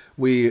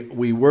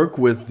 We work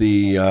with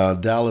the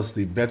Dallas,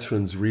 the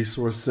Veterans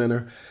Resource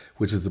Center,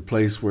 which is a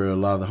place where a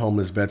lot of the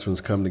homeless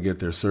veterans come to get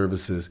their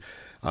services.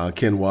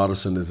 Ken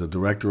Watterson is a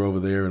director over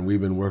there, and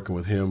we've been working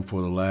with him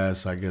for the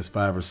last, I guess,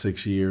 5 or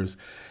 6 years.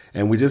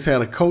 And we just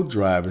had a coat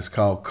drive. It's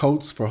called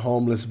Coats for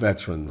Homeless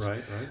Veterans.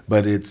 Right.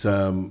 But it's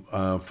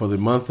for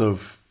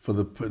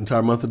the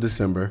entire month of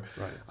December.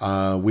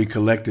 Right. We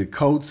collected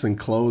coats and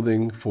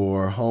clothing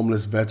for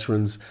homeless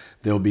veterans.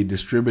 They'll be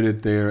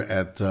distributed there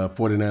at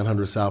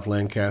 4900 South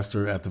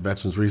Lancaster at the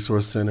Veterans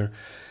Resource Center.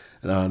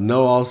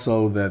 Know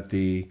also that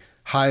the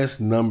highest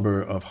number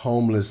of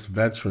homeless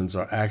veterans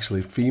are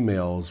actually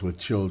females with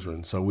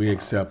children. So we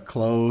accept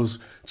clothes,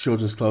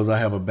 children's clothes. I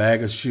have a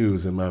bag of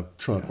shoes in my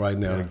trunk right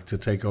now to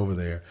take over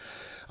there.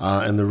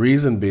 And the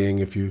reason being,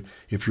 if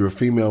you're a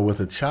female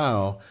with a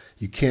child,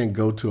 you can't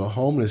go to a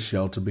homeless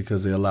shelter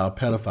because they allow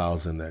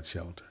pedophiles in that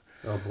shelter.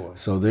 Oh, boy.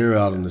 So they're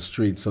out in the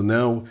street. So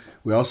now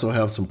we also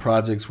have some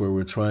projects where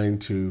we're trying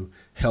to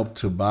help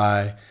to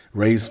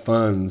raise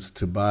funds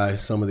to buy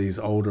some of these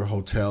older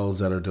hotels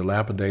that are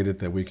dilapidated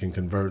that we can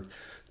convert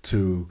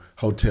to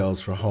hotels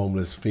for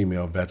homeless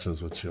female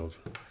veterans with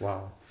children.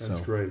 Wow,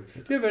 that's great.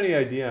 Do you have any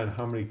idea on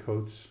how many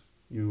coats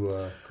you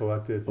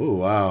collected? Oh,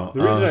 wow. The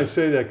reason I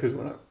say that because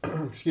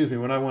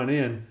when I went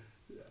in,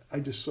 I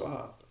just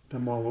saw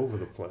them all over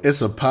the place.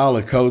 It's a pile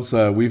of coats.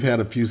 We've had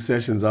a few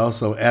sessions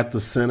also at the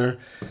center.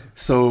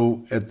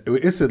 So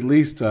it's at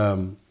least,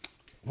 what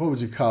would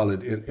you call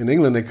it? In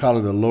England, they call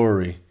it a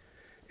lorry.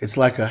 It's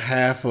like a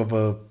half of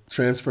a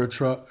transfer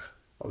truck.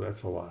 Oh,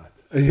 that's a lot.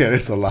 Yeah,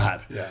 it's a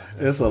lot. Yeah,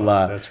 it's a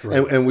lot. That's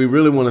great. And we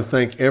really want to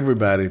thank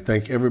everybody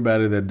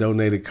that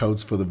donated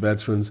coats for the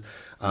veterans.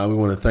 We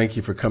want to thank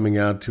you for coming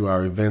out to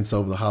our events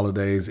over the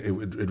holidays. It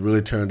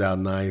really turned out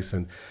nice,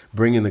 and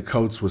bringing the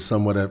coats was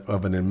somewhat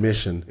of an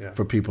admission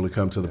for people to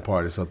come to the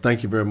party. So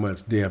thank you very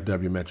much,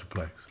 DFW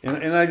Metroplex.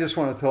 And I just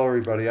want to tell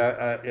everybody,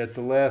 I at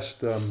the last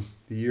the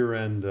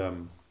year-end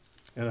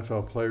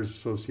NFL Players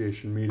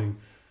Association meeting,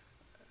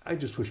 I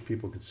just wish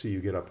people could see you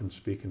get up and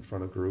speak in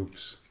front of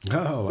groups.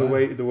 Oh,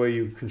 the way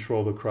you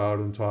control the crowd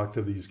and talk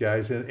to these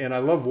guys. And I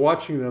love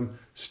watching them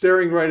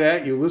staring right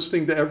at you,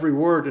 listening to every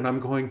word. And I'm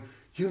going,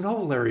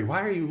 Larry,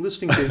 why are you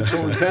listening to him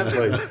so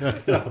intently?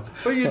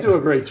 But you do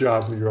a great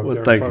job when you're up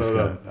there in front of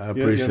them. Scott. I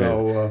appreciate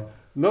it.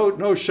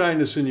 No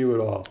shyness in you at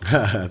all.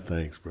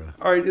 Thanks, bro.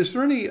 All right. Is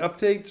there any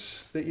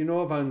updates that you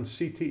know of on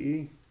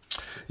CTE?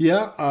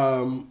 Yeah.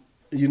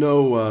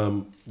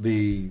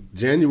 The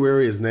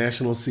January is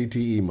National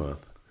CTE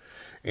Month.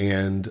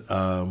 And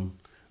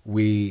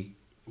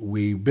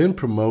we've been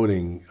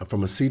promoting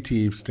from a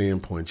CTE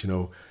standpoint.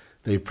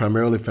 They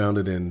primarily found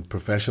it in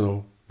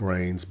professional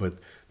brains, but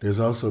there's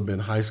also been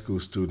high school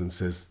students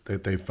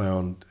that they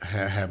found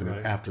having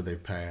it after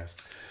they've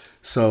passed.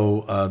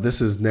 So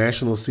this is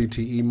National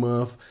CTE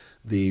Month.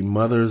 The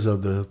mothers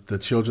of the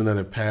children that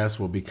have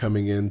passed will be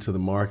coming into the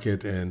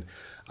market, and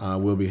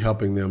we'll be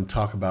helping them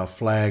talk about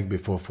Flag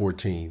Before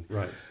 14.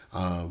 Right.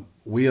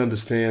 We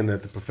understand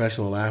that the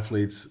professional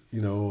athletes,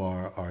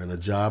 are in a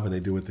job and they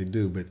do what they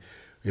do. But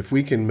if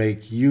we can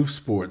make youth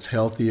sports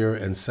healthier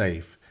and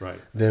safe,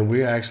 then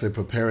we're actually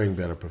preparing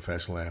better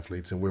professional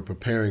athletes, and we're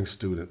preparing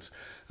students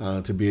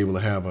to be able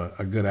to have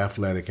a good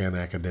athletic and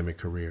academic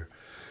career.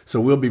 So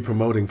we'll be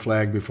promoting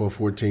Flag Before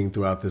 14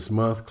 throughout this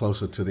month,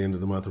 closer to the end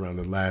of the month, around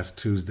the last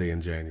Tuesday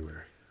in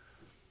January.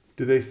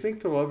 Do they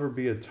think there'll ever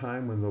be a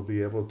time when they'll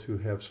be able to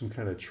have some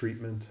kind of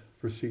treatment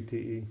for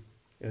CTE?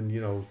 And,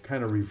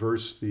 kind of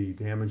reverse the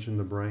damage in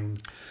the brain?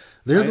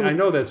 I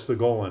know that's the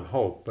goal and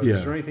hope, but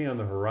is there anything on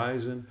the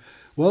horizon?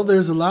 Well,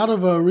 there's a lot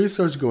of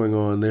research going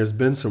on. There's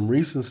been some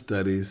recent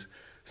studies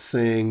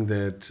saying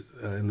that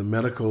in the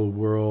medical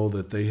world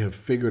that they have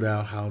figured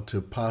out how to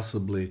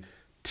possibly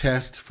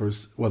test for,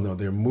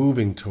 they're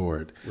moving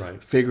toward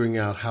figuring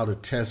out how to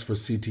test for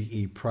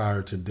CTE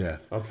prior to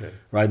death. Okay.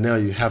 Right now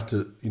you have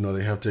to,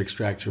 they have to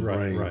extract your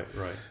brain. Right.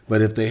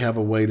 But if they have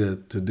a way to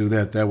do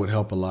that, that would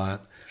help a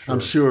lot. Sure. I'm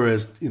sure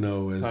as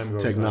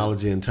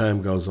technology and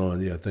time goes on,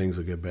 things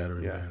will get better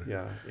and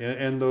better. Yeah,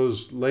 and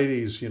those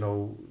ladies,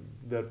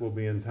 that will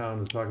be in town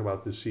to talk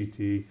about the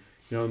CTE,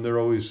 and they're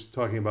always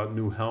talking about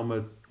new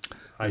helmet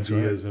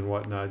ideas and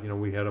whatnot.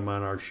 We had them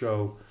on our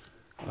show,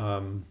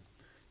 and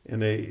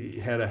they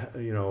had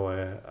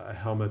a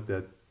helmet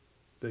that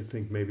they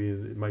think maybe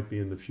it might be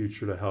in the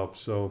future to help.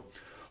 So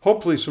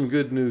hopefully some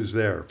good news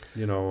there,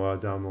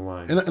 down the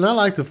line. And I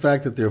like the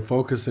fact that they're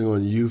focusing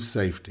on youth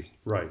safety.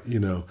 Right.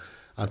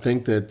 I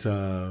think that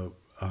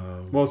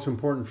it's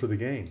important for the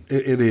game.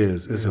 It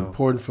is. It's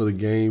important for the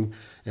game,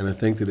 and I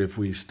think that if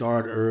we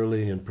start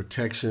early in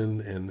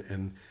protection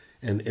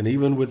and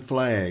even with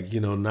Flag,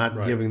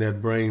 not giving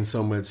that brain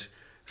so much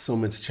so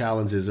much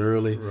challenges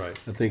early. Right.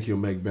 I think you'll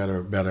make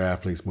better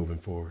athletes moving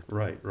forward.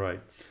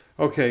 Right.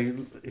 Okay,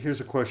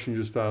 here's a question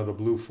just out of the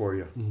blue for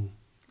you. Mm-hmm.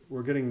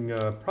 We're getting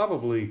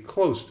probably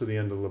close to the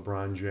end of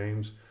LeBron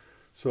James'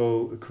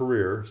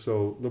 career.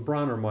 So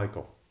LeBron or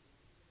Michael?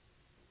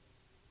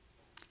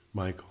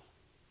 Michael.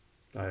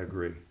 I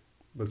agree.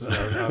 But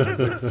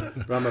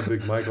I'm a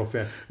big Michael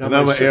fan. Now, and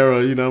I'm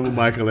I'm a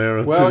Michael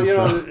era well,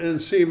 too.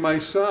 and see, my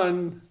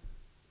son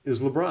is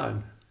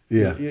LeBron.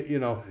 Yeah.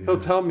 He'll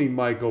tell me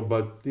Michael,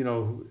 but,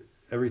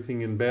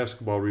 everything in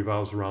basketball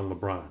revolves around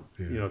LeBron,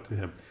 to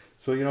him.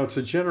 So, it's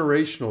a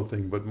generational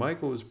thing, but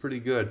Michael is pretty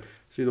good.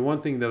 See, the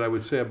one thing that I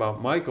would say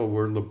about Michael,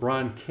 where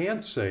LeBron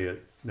can't say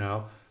it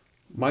now,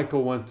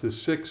 Michael went to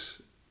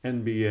 6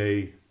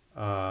 NBA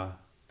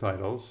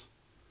titles,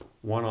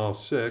 won all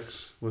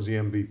 6, was the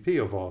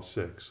MVP of all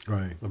 6.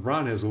 Right.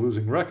 LeBron has a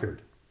losing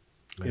record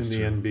That's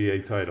in the true.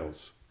 NBA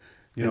titles.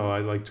 I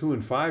like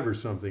 2-5 or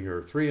something,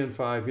 or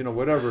 3-5,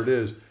 whatever it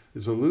is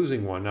a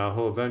losing one. Now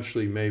he'll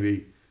eventually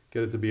maybe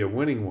get it to be a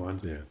winning one.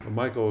 Yeah. But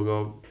Michael will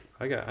go,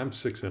 I'm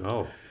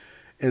 6-0.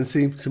 And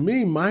see, to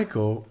me,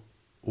 Michael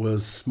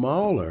was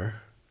smaller,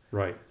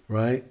 Right.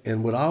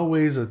 and would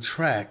always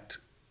attract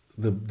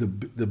the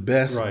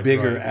best,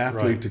 bigger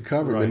athlete to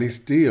cover him, and he's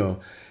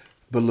still.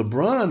 But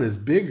LeBron is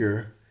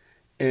bigger,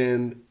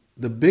 and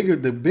the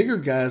bigger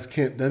guys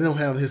they don't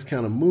have his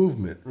kind of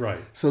movement. Right.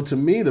 So to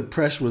me, the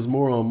pressure was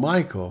more on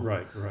Michael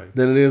Right.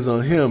 than it is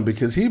on him,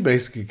 because he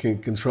basically can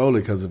control it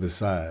because of his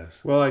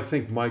size. Well, I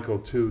think Michael,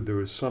 too, there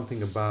was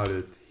something about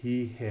it.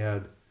 He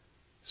had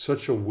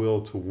such a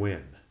will to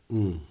win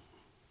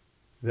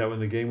that when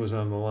the game was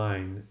on the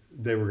line,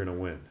 they were going to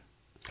win.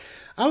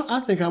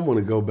 I think I want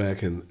to go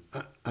back and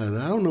I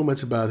don't know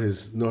much about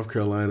his North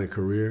Carolina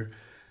career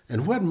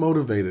and what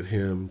motivated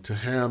him to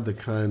have the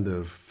kind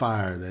of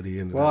fire that he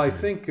ended up Well, I in.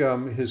 think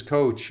his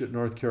coach at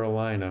North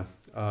Carolina,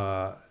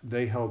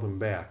 they held him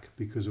back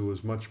because it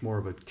was much more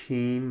of a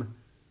team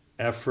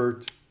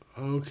effort.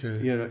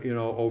 Okay.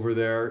 Over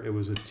there, it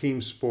was a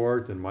team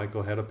sport, and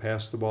Michael had to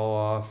pass the ball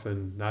off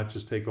and not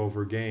just take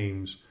over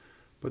games.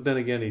 But then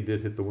again, he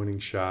did hit the winning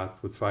shot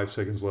with 5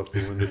 seconds left to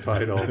win the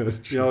title.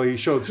 He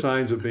showed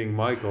signs of being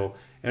Michael.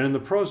 And in the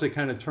pros, they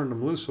kind of turned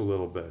him loose a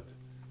little bit.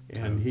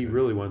 And he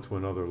really went to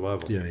another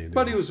level. Yeah, he did.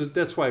 But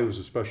that's why he was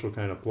a special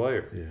kind of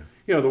player.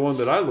 Yeah. The one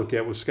that I look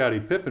at was Scottie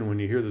Pippen. When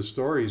you hear the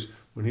stories,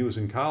 when he was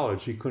in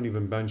college, he couldn't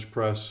even bench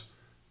press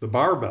the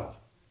barbell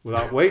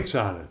without weights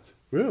on it.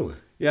 Really?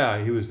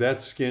 Yeah, he was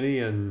that skinny.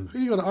 And Who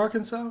you go to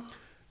Arkansas?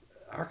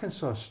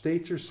 Arkansas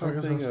State or something.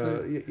 Arkansas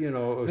State?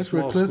 A That's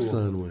small where Cliff's school.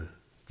 son went.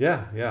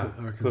 Yeah.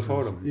 Arkansas. Cliff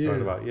Odom, Yeah.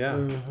 talking about. Yeah,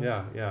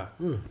 Uh-huh. yeah.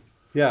 Hmm.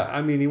 Yeah,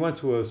 I mean, he went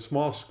to a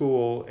small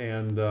school,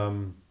 and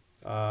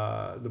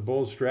the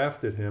Bulls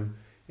drafted him.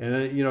 And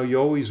then, you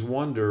always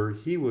wonder,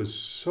 he was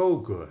so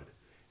good.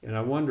 And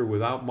I wonder,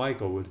 without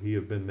Michael, would he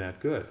have been that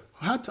good?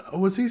 How tall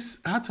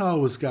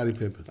was Scottie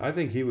Pippen? I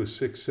think he was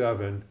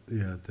 6'7".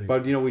 Yeah, I think.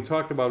 But, we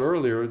talked about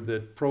earlier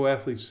that pro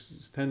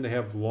athletes tend to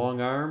have long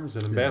arms,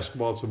 and in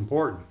basketball it's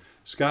important.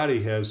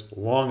 Scottie has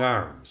long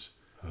arms.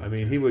 I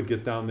mean, he would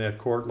get down that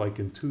court like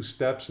in 2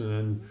 steps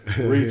and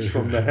then reach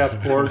from the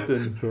half court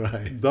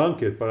and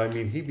dunk it. But, I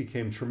mean, he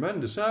became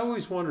tremendous. And I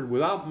always wondered,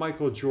 without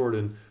Michael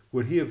Jordan,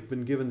 would he have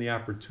been given the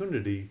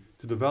opportunity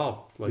to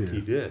develop like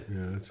he did?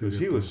 Yeah, that's a because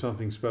good he was point.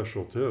 something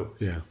special, too.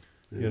 Yeah.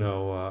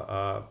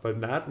 But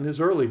not in his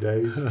early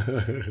days.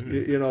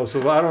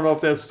 So I don't know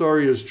if that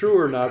story is true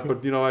or not,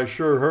 but, I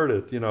sure heard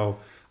it,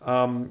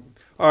 All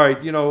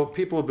right,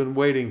 people have been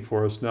waiting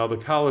for us now, the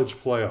college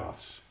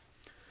playoffs.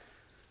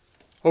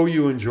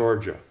 OU and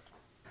Georgia.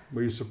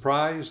 Were you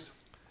surprised?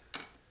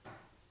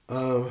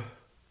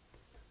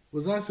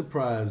 Was I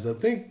surprised? I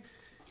think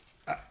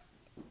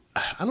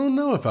I don't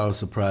know if I was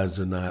surprised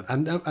or not.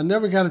 I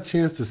never got a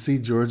chance to see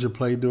Georgia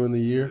play during the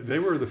year. They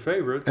were the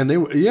favorite. And they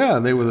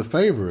were the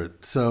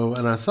favorite. So,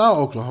 and I saw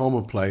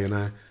Oklahoma play, and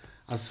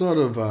I sort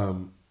of, I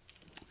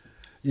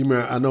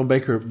know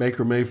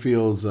Baker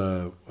Mayfield's.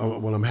 Well,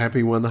 I'm happy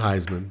he won the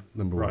Heisman,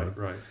 number one.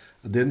 Right.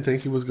 I didn't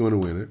think he was going to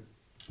win it,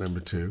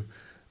 number two.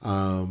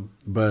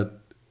 But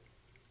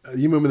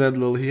you remember that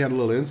he had a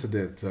little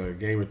incident a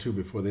game or two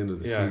before the end of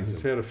the season. Yeah,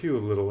 he's had a few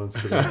little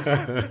incidents.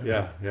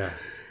 Yeah.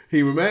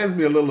 He reminds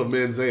me a little of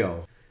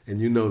Manziel. And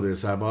you know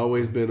this. I've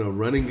always been a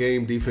running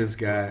game defense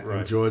guy,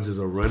 and Georgia's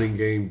a running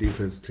game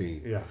defense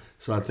team. Yeah.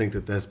 So I think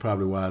that's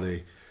probably why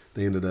they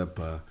ended up.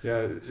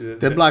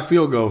 That block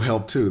field goal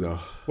helped too, though.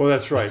 Well,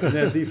 that's right. And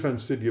that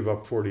defense did give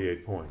up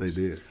 48 points. They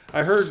did.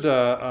 I heard,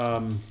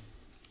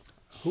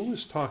 who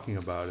was talking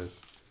about it?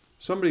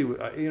 Somebody,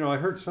 I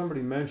heard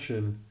somebody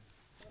mention,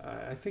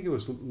 I think it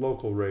was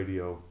local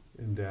radio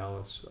in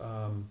Dallas,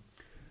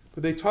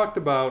 but they talked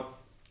about,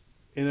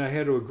 and I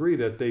had to agree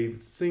that they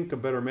think a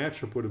better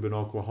matchup would have been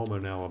Oklahoma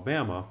and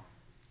Alabama,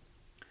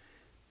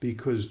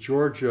 because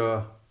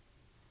Georgia's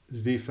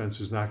defense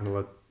is not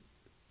going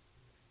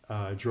to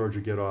Georgia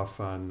get off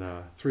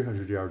on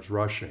 300 yards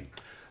rushing.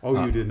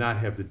 OU did not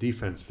have the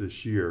defense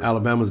this year.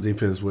 Alabama's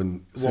defense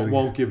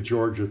won't give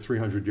Georgia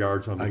 300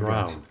 yards on the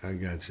ground. I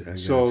got you.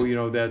 So,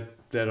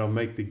 that'll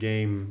make the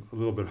game a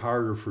little bit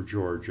harder for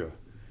Georgia.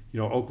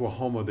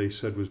 Oklahoma, they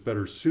said, was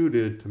better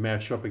suited to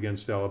match up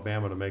against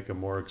Alabama to make a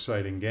more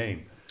exciting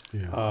game.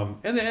 Yeah.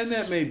 And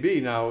that may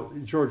be. Now,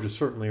 Georgia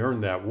certainly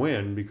earned that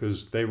win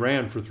because they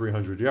ran for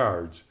 300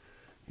 yards.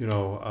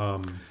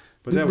 But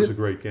that was a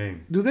great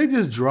game. Do they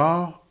just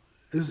draw?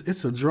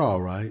 It's a draw,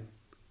 right?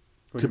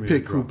 To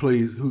pick who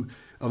plays who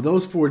of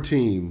those 4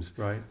 teams,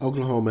 right?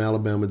 Oklahoma,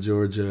 Alabama,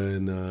 Georgia,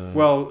 and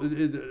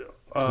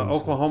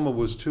Oklahoma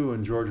was 2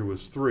 and Georgia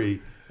was 3,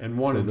 and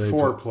 1 and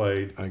 4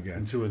 played,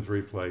 and 2 and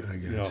 3 played.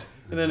 And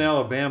then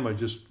Alabama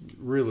just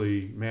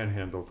really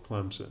manhandled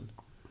Clemson.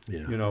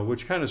 Yeah.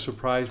 Which kind of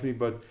surprised me,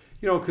 but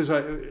because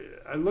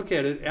I look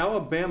at it,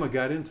 Alabama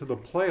got into the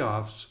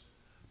playoffs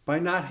by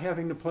not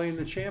having to play in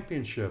the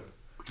championship.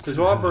 Because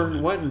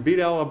Auburn went and beat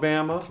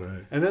Alabama, That's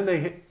right. and then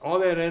they all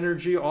that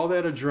energy, all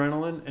that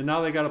adrenaline, and now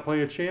they got to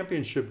play a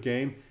championship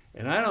game.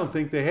 And I don't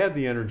think they had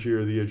the energy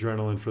or the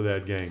adrenaline for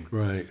that game.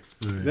 Right.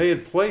 They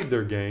had played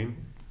their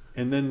game,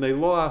 and then they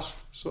lost.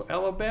 So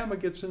Alabama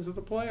gets into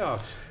the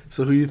playoffs.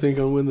 So who do you think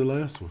will win the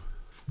last one?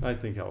 I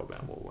think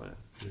Alabama will win it.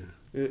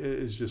 Yeah.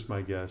 It's just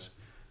my guess.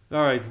 All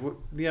right,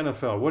 the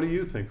NFL. What do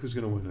you think? Who's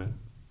going to win it?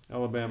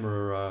 Alabama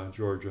or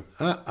Georgia?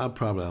 I'll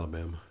probably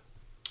Alabama.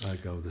 I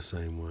go with the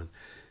same one.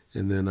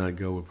 And then I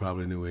go with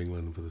probably New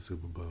England for the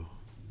Super Bowl.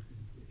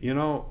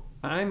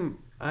 I'm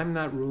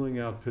not ruling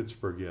out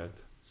Pittsburgh yet.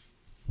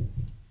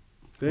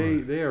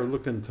 They are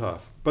looking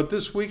tough. But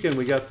this weekend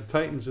we got the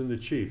Titans and the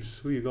Chiefs.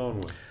 Who are you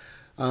going with?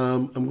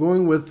 I'm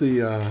going with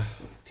the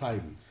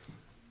Titans.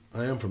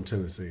 I am from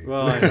Tennessee.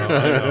 Well, I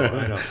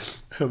know.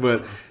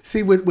 But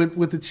see,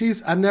 with the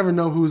Chiefs, I never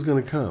know who's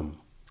going to come.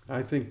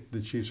 I think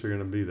the Chiefs are going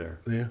to be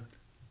there. Yeah.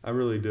 I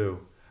really do.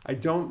 I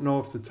don't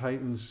know if the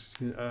Titans.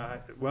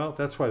 Well,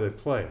 that's why they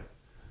play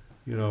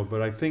it,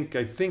 But I think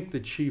the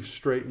Chiefs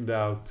straightened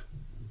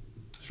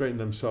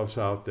themselves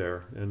out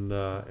there, and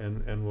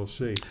we'll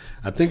see.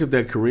 I think if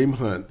that Kareem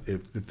Hunt,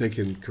 if they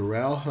can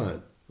corral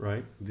Hunt,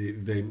 right?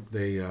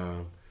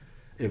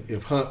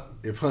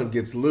 If Hunt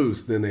gets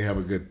loose, then they have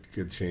a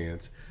good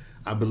chance.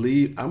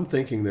 I'm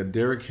thinking that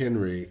Derrick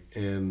Henry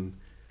and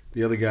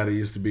the other guy that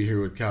used to be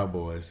here with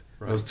Cowboys,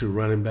 those 2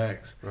 running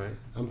backs, right?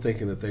 I'm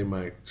thinking that they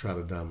might try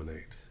to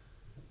dominate.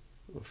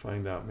 We'll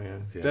find out,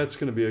 man. Yeah. That's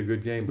going to be a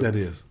good game. That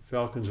is.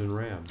 Falcons and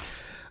Rams.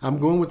 I'm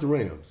going with the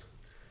Rams.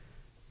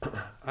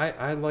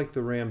 I like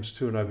the Rams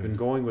too, and I've been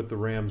going with the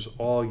Rams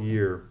all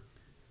year.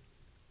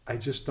 I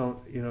just don't,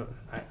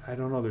 I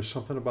don't know. There's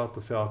something about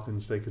the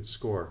Falcons. They could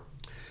score.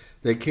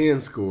 They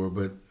can score,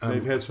 but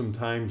they've had some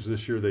times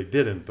this year they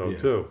didn't, though,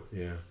 too.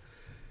 Yeah.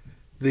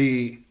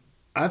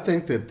 I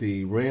think that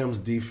the Rams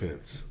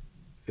defense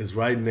is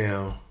right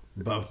now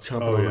about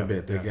chomping on the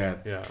bit. They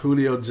got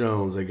Julio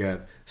Jones. They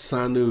got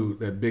Sanu,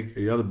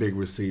 the other big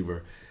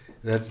receiver.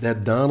 That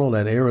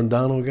Aaron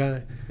Donald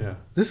guy. Yeah.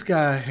 This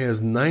guy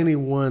has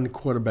 91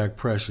 quarterback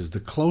pressures.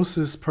 The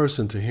closest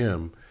person to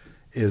him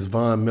is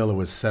Von Miller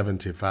with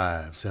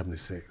 75,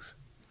 76.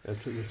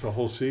 That's a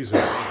whole season.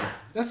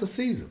 That's a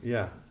season.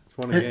 Yeah. It's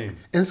one a game.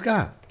 And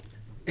Scott,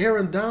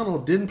 Aaron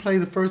Donald didn't play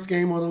the first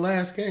game or the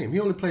last game. He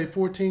only played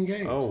 14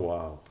 games. Oh,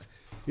 wow.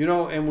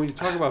 And when you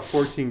talk about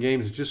 14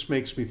 games, it just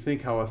makes me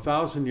think how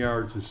 1,000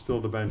 yards is still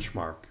the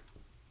benchmark.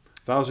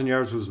 1,000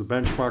 yards was the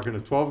benchmark in a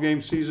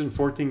 12-game season,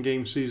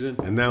 14-game season.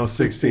 And now a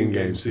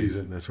 16-game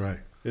season. That's right.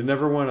 It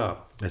never went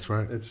up. That's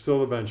right. It's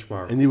still the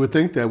benchmark. And you would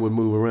think that would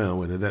move around,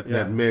 wouldn't it?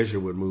 That measure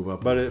would move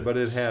up. But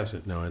it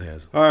hasn't. No, it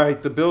hasn't. All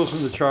right, the Bills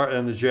and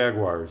the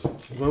Jaguars.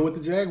 I'm going with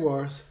the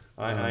Jaguars.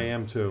 I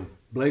am too.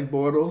 Blake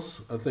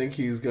Bortles, I think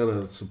he's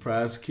going to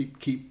surprise,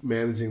 keep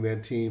managing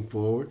that team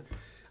forward.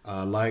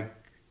 I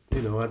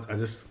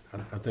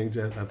think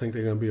they're going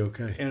to be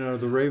okay. And are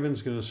the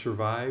Ravens going to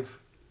survive?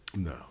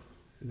 No.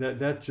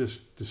 That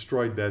just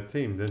destroyed that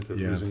team, didn't it,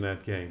 losing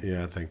that game?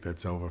 Yeah, I think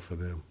that's over for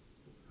them.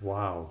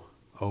 Wow.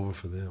 Over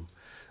for them.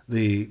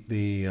 The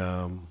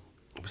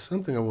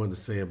something I wanted to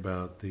say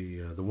about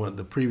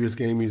the previous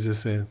game you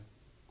just said.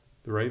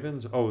 The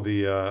Ravens? Oh,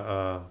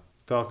 the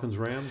Falcons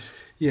Rams?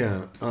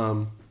 Yeah.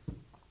 On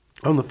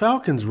the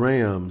Falcons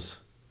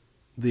Rams,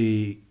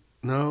 it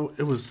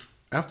was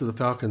after the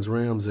Falcons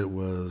Rams. It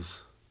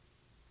was.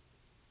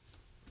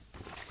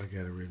 I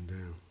got it written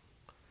down.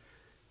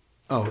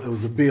 Oh, it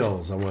was the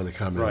Bills I wanted to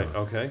comment on. Right,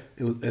 okay.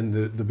 It was, and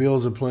the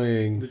Bills are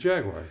playing... The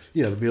Jaguars.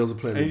 Yeah, the Bills are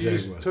playing the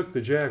Jaguars. And you just took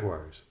the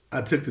Jaguars.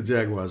 I took the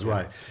Jaguars,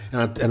 right.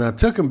 And I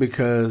took them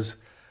because,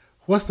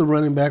 what's the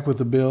running back with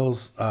the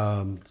Bills?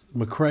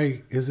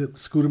 McCray, is it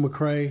Scooter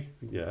McCray?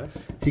 Yes.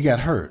 He got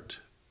hurt.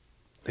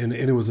 And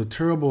it was it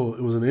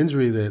was an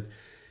injury that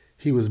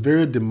he was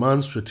very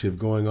demonstrative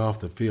going off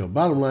the field.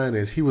 Bottom line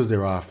is he was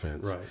their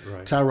offense.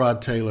 Right.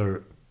 Tyrod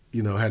Taylor...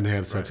 hadn't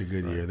had such a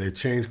good year. They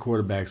changed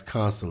quarterbacks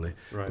constantly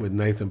with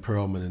Nathan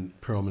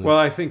Perlman. Well,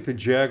 I think the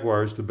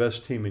Jaguars, the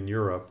best team in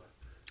Europe.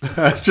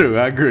 That's true.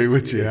 I agree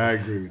with you.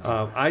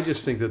 I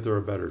just think that they're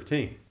a better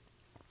team.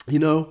 You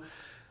know,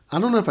 I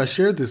don't know if I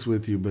shared this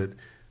with you, but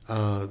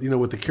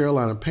with the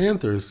Carolina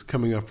Panthers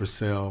coming up for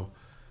sale,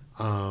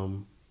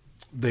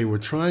 they were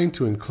trying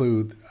to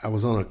include. I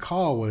was on a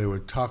call where they were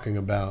talking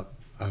about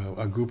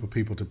a group of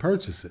people to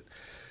purchase it,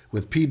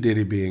 with P.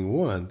 Diddy being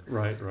one.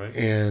 Right.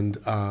 And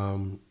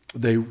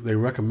they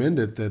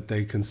recommended that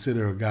they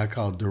consider a guy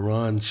called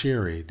Deron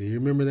Cherry. Do you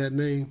remember that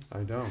name? I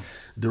don't.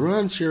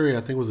 Deron Cherry,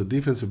 I think, was a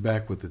defensive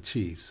back with the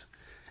Chiefs.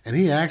 And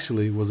he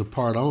actually was a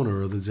part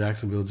owner of the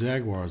Jacksonville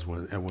Jaguars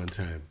at one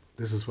time.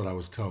 This is what I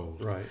was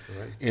told. Right.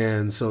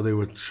 And so they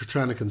were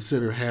trying to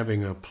consider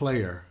having a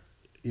player,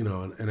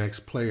 an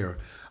ex-player,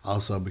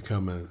 also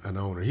become an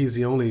owner. He's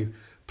the only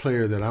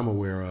player that I'm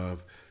aware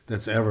of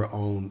that's ever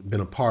been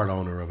a part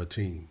owner of a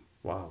team.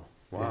 Wow.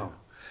 Yeah.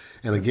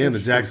 And again, the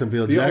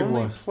Jacksonville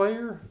Jaguars. The only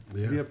player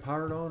to be a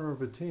part owner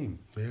of a team.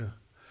 Yeah.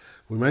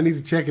 We might need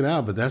to check it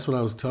out, but that's what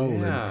I was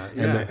told. Yeah,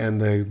 and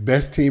the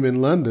best team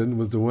in London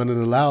was the one that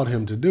allowed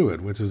him to do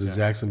it, which was the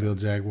Jacksonville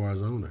Jaguars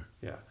owner.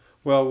 Yeah.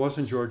 Well,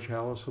 wasn't George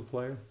Halas a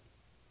player?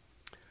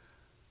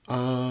 He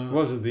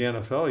wasn't the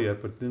NFL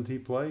yet, but didn't he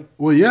play?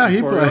 Well, yeah,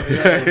 he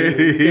played.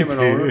 He became an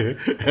owner.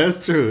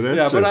 That's true.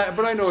 That's true.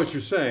 But I know what you're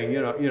saying.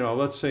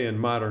 Let's say in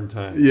modern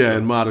times. Yeah,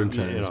 in modern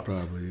times,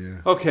 probably. Yeah.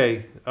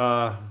 Okay,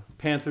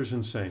 Panthers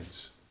and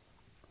Saints.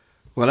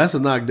 Well, that's a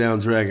knockdown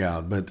drag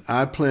out, but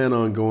I plan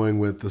on going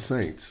with the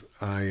Saints.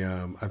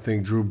 I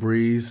think Drew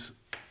Brees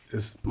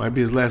might be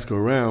his last go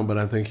around, but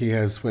I think he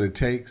has what it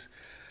takes.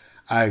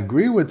 I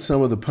agree with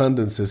some of the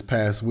pundits this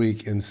past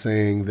week in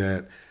saying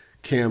that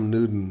Cam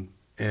Newton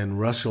and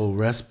Russell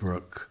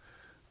Westbrook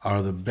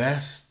are the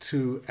best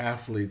two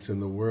athletes in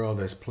the world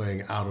that's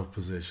playing out of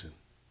position.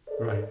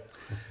 Right.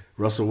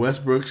 Russell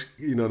Westbrook,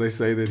 they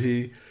say that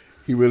he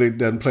really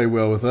doesn't play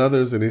well with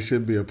others, and he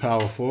should be a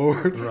power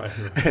forward. Right.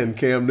 And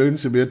Cam Newton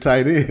should be a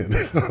tight end,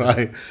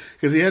 right?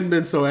 Because he hadn't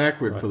been so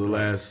accurate for the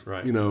last,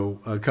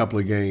 a couple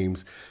of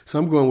games. So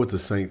I'm going with the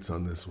Saints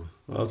on this one.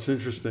 Well, it's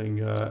interesting.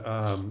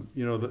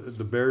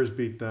 The Bears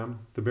beat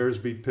them. The Bears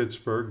beat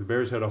Pittsburgh. The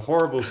Bears had a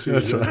horrible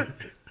season.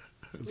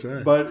 That's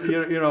right. But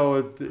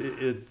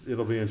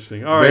it'll be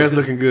interesting. All right, Bears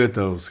looking good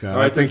though, Scott.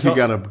 Right, I think you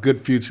got a good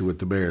future with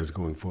the Bears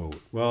going forward.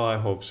 Well, I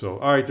hope so.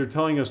 All right, they're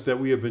telling us that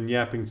we have been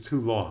yapping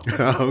too long. Okay.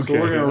 So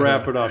we're going to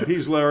wrap it up.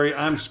 He's Larry,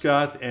 I'm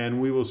Scott, and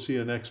we will see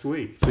you next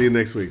week. See you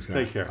next week, Scott.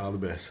 Take care. All the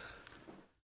best.